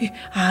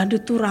ada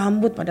tuh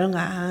rambut padahal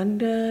nggak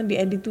ada,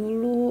 diedit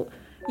dulu.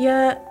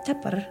 Ya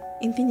caper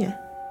intinya,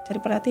 cari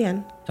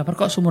perhatian. Caper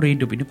kok seumur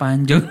hidup, ini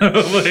panjang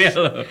umurnya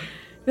loh.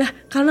 Nah,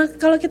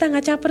 kalau kita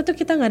nggak caper tuh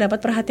kita nggak dapat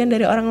perhatian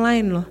dari orang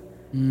lain loh.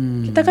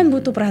 Kita kan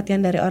butuh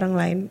perhatian dari orang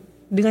lain.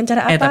 Dengan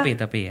cara apa?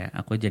 Tapi ya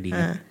aku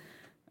jadi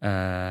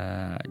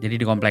jadi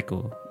di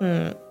komplekku.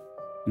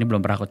 Ini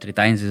belum pernah aku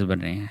ceritain sih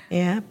sebenarnya.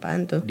 Ya,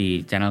 apaan tuh?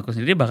 Di channelku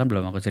sendiri bahkan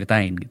belum aku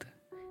ceritain gitu.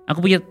 Aku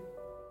punya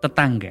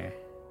tetangga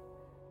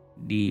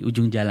di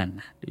ujung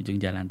jalan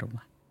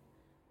rumah.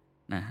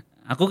 Nah,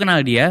 aku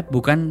kenal dia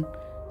bukan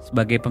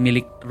sebagai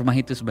pemilik rumah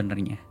itu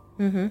sebenarnya.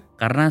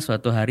 Karena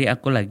suatu hari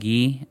aku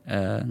lagi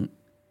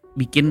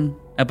bikin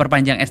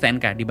perpanjang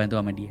STNK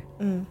dibantu sama dia.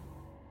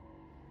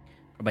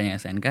 Perpanjang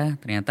STNK,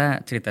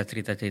 ternyata cerita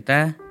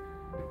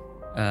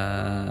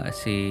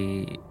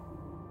si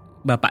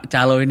bapak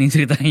calo ini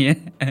ceritanya.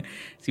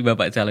 Si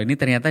bapak calo ini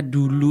ternyata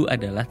dulu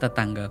adalah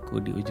tetanggaku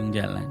di ujung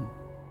jalan.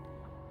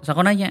 Terus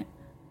aku nanya,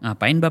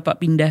 ngapain bapak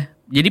pindah?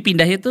 Jadi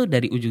pindah itu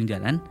dari ujung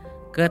jalan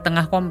ke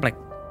tengah komplek.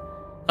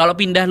 Kalau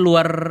pindah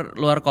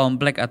luar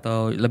komplek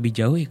atau lebih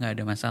jauh ya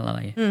nggak ada masalah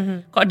lah ya.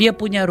 Kok dia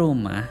punya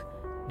rumah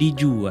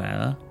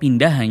dijual,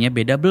 pindah hanya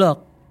beda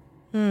blok.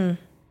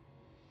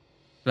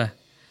 Lah,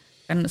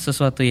 kan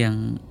sesuatu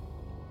yang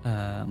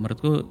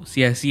menurutku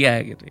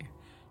sia-sia gitu ya.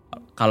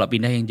 Kalau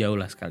pindah yang jauh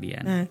lah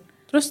sekalian. Nah,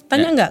 terus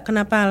tanya nggak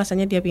kenapa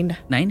alasannya dia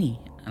pindah? Nah ini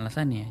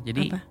alasannya.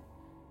 Jadi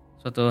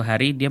suatu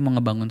hari dia mau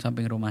ngebangun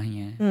samping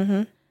rumahnya.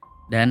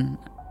 Dan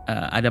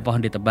ada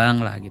pohon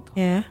ditebang lah gitu.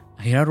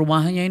 Akhirnya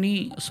rumahnya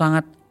ini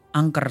sangat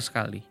angker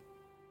sekali.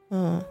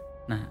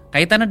 Nah,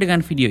 kaitannya dengan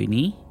video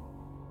ini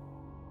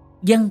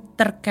yang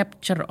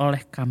tercapture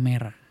oleh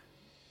kamera.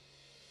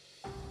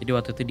 Jadi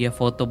waktu itu dia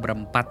foto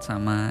berempat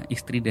sama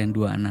istri dan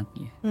 2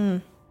 anaknya.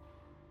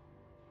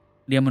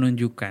 Dia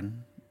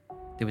menunjukkan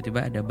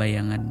tiba-tiba ada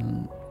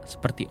bayangan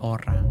seperti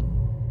orang.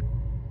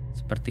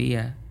 Seperti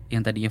ya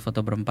yang tadinya foto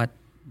berempat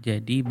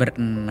jadi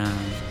berenam.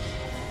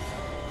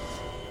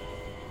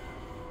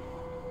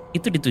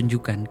 Itu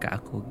ditunjukkan ke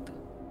aku gitu.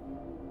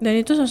 Dan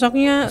itu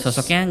sosoknya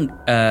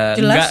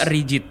nggak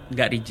rigid.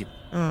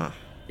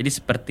 Jadi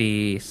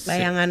seperti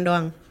bayangan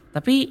doang.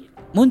 Tapi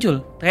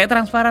muncul kayak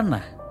transparan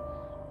lah.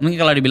 Mungkin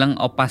kalau dibilang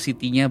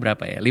opacity-nya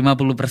berapa ya?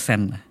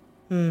 50% lah.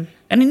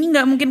 Kan ini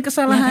nggak mungkin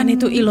kesalahan. Ya kan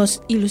itu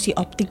ilusi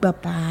optik,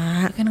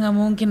 Bapak. Kan nggak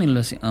mungkin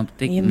ilusi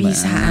optik. Ya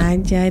bisa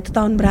aja. Itu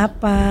tahun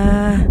berapa?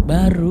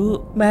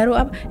 Baru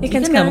apa? Ya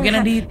kan sekarang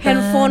mungkin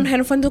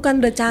handphone tuh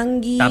kan udah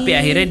canggih. Tapi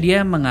akhirnya dia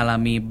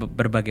mengalami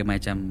berbagai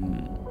macam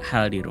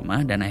hal di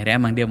rumah dan akhirnya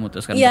emang dia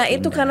memutuskan. Ya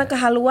itu karena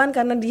kehaluan,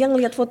 karena dia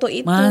ngelihat foto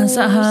itu.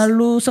 Masa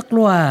halu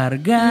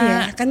sekeluarga?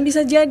 Iya kan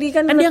bisa jadi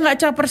kan. Kan dia nggak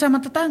caper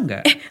sama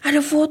tetangga. Ada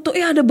foto,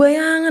 ada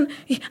bayangan.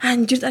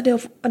 Anjir ada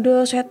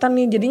setan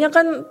nih. Jadinya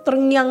kan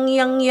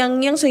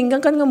terngiang-ngiang sehingga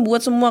kan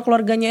membuat semua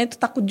keluarganya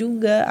itu takut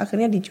juga.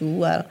 Akhirnya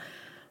dijual.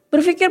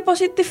 Berpikir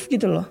positif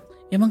gitu loh.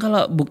 Emang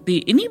kalau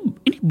bukti ini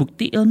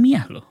bukti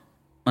ilmiah loh.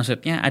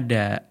 Maksudnya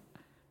ada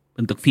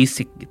bentuk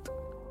fisik gitu.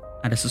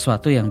 ada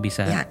sesuatu yang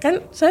bisa. Ya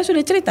kan saya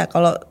sudah cerita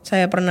kalau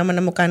saya pernah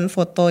menemukan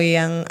foto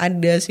yang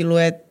ada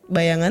siluet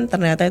bayangan,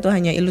 ternyata itu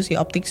hanya ilusi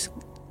optik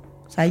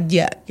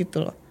saja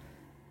gitu loh.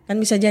 Kan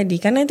bisa jadi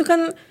karena itu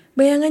kan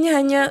bayangannya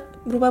hanya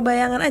berupa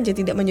bayangan aja,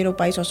 tidak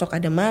menyerupai sosok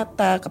ada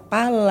mata,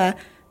 kepala,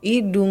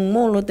 hidung,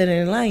 mulut dan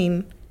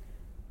lain-lain.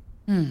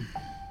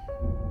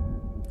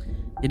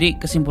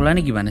 Jadi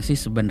kesimpulannya gimana sih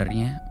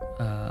sebenarnya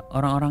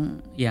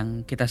orang-orang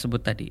yang kita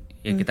sebut tadi?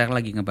 Ya kita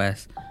lagi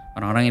ngebahas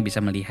orang-orang yang bisa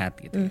melihat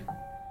gitu.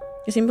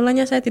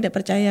 Kesimpulannya saya tidak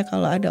percaya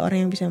kalau ada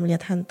orang yang bisa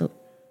melihat hantu.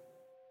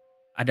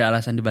 Ada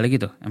alasan dibalik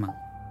itu emang?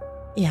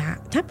 Ya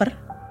caper.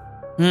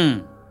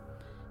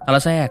 Kalau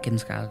saya yakin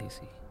sekali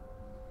sih.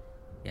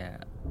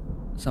 Ya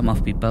some of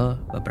people,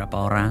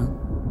 beberapa orang,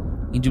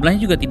 yang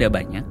jumlahnya juga tidak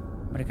banyak.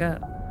 Mereka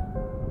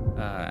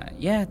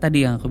ya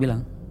tadi yang aku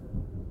bilang,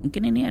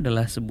 mungkin ini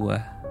adalah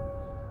sebuah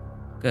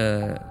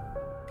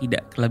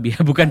tidak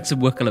kelebihan, bukan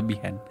sebuah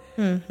kelebihan.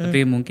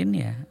 Tapi mungkin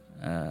ya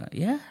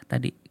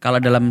tadi kalau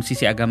dalam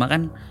sisi agama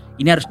kan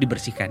ini harus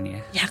dibersihkan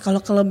ya. Ya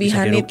kalau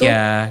kelebihan bisa itu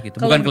gitu.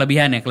 Bukan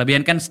kelebihan ya,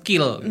 kelebihan kan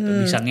skill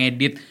gitu. Bisa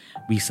ngedit,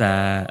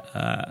 bisa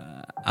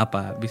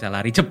bisa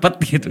lari cepet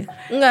gitu.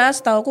 Enggak,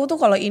 setauku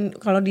tuh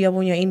kalau dia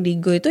punya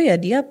indigo itu ya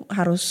dia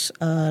harus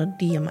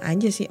diam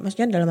aja sih.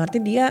 Maksudnya dalam arti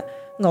dia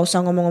nggak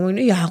usah ngomong-ngomong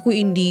ini. Ya aku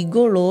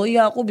indigo loh,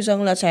 ya aku bisa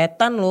ngeliat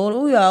setan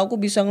loh, ya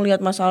aku bisa ngeliat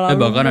masa lalu.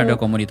 Bahkan ada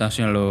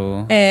komunitasnya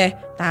loh.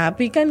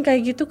 Tapi kan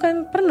kayak gitu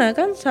kan pernah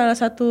kan salah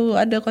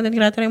satu ada konten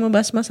kreator yang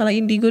membahas masalah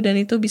indigo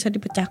dan itu bisa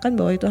dipecahkan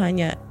bahwa itu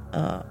hanya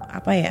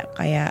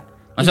kayak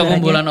masa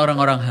kumpulan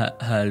orang-orang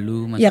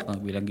halu masa ya,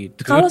 kamu bilang gitu.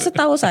 Kalau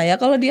setahu saya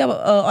kalau dia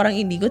orang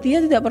indigo dia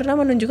tidak pernah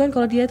menunjukkan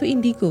kalau dia itu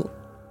indigo.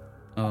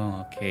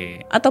 Oh,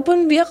 oke.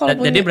 Ataupun dia kalau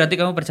jadi berarti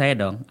kamu percaya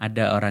dong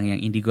ada orang yang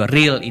indigo,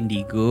 real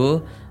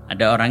indigo,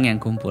 ada orang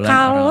yang kumpulan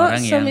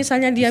orang-orang yang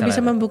misalnya dia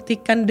bisa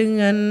membuktikan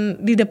dengan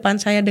di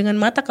depan saya dengan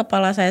mata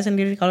kepala saya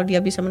sendiri kalau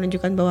dia bisa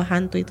menunjukkan bahwa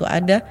hantu itu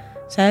ada,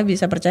 saya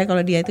bisa percaya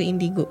kalau dia itu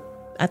indigo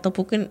atau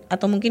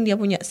mungkin dia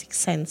punya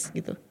sixth sense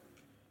gitu.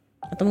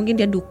 Atau mungkin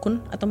dia dukun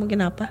atau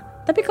mungkin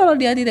apa. Tapi kalau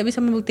dia tidak bisa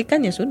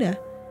membuktikan ya sudah.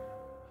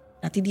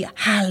 Nanti dia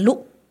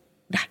halu.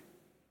 Dah.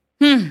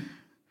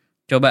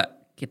 Coba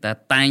kita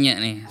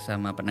tanya nih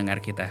sama pendengar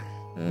kita.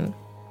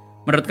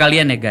 Menurut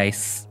kalian ya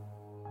guys,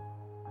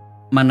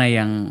 mana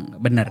yang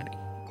benar?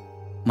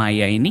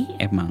 Maya ini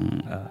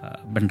emang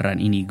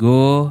beneran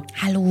indigo?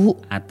 Halu.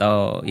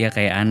 Atau ya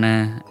kayak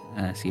Ana,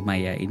 si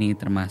Maya ini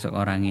termasuk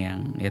orang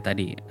yang ya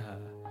tadi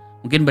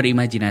mungkin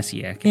berimajinasi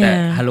ya.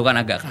 Kita halukan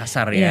agak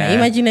kasar ya.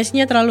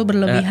 Imajinasinya terlalu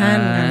berlebihan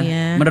kan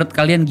ya. Menurut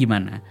kalian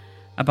gimana?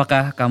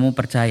 Apakah kamu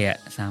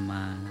percaya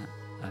sama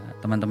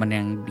teman-teman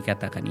yang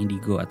dikatakan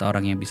indigo atau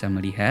orang yang bisa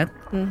melihat?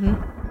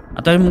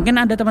 Atau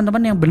mungkin ada teman-teman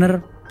yang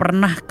benar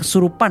pernah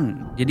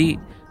kesurupan. Jadi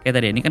kayak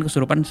tadi ini kan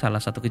kesurupan salah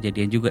satu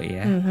kejadian juga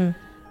ya.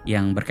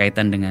 Yang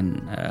berkaitan dengan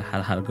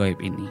hal-hal gaib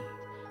ini.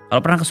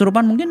 Kalau pernah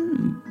kesurupan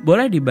mungkin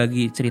boleh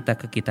dibagi cerita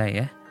ke kita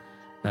ya.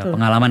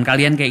 Pengalaman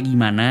kalian kayak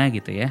gimana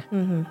gitu ya.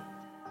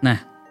 Nah,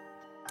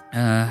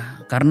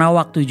 karena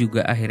waktu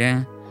juga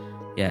akhirnya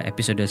ya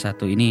episode 1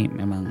 ini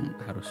memang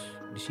harus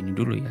di sini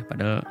dulu ya.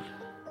 Padahal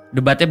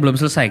debatnya belum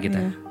selesai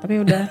kita. Tapi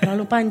udah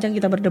terlalu panjang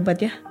kita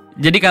berdebat ya.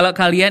 Jadi kalau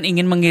kalian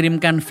ingin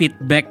mengirimkan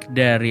feedback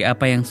dari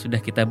apa yang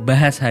sudah kita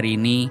bahas hari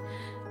ini,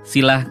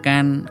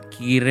 silahkan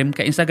kirim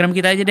ke Instagram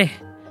kita aja deh.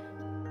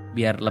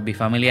 Biar lebih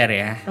familiar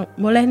ya.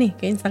 Boleh nih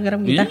ke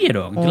Instagram kita? Iya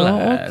dong,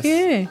 jelas.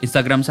 Okay.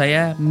 Instagram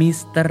saya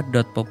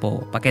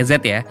mister.popo. Pakai Z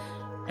ya.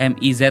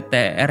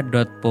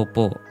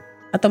 miztr.popo.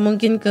 Atau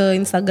mungkin ke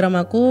Instagram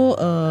aku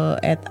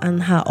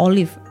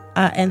 @anhaolive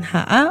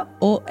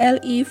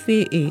ANHAOLIVE.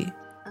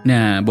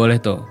 Nah boleh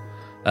tuh.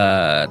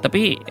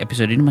 Tapi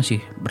episode ini masih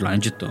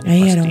berlanjut tuh.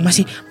 Iya dong,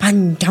 masih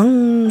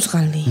panjang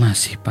sekali.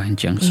 Masih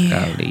panjang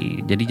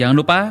sekali. Jadi jangan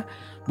lupa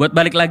buat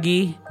balik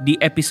lagi di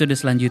episode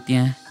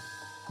selanjutnya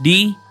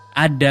di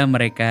Ada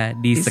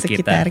Mereka di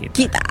Sekitar Kita.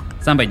 Kita.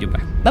 Sampai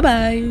jumpa.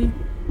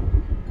 Bye-bye.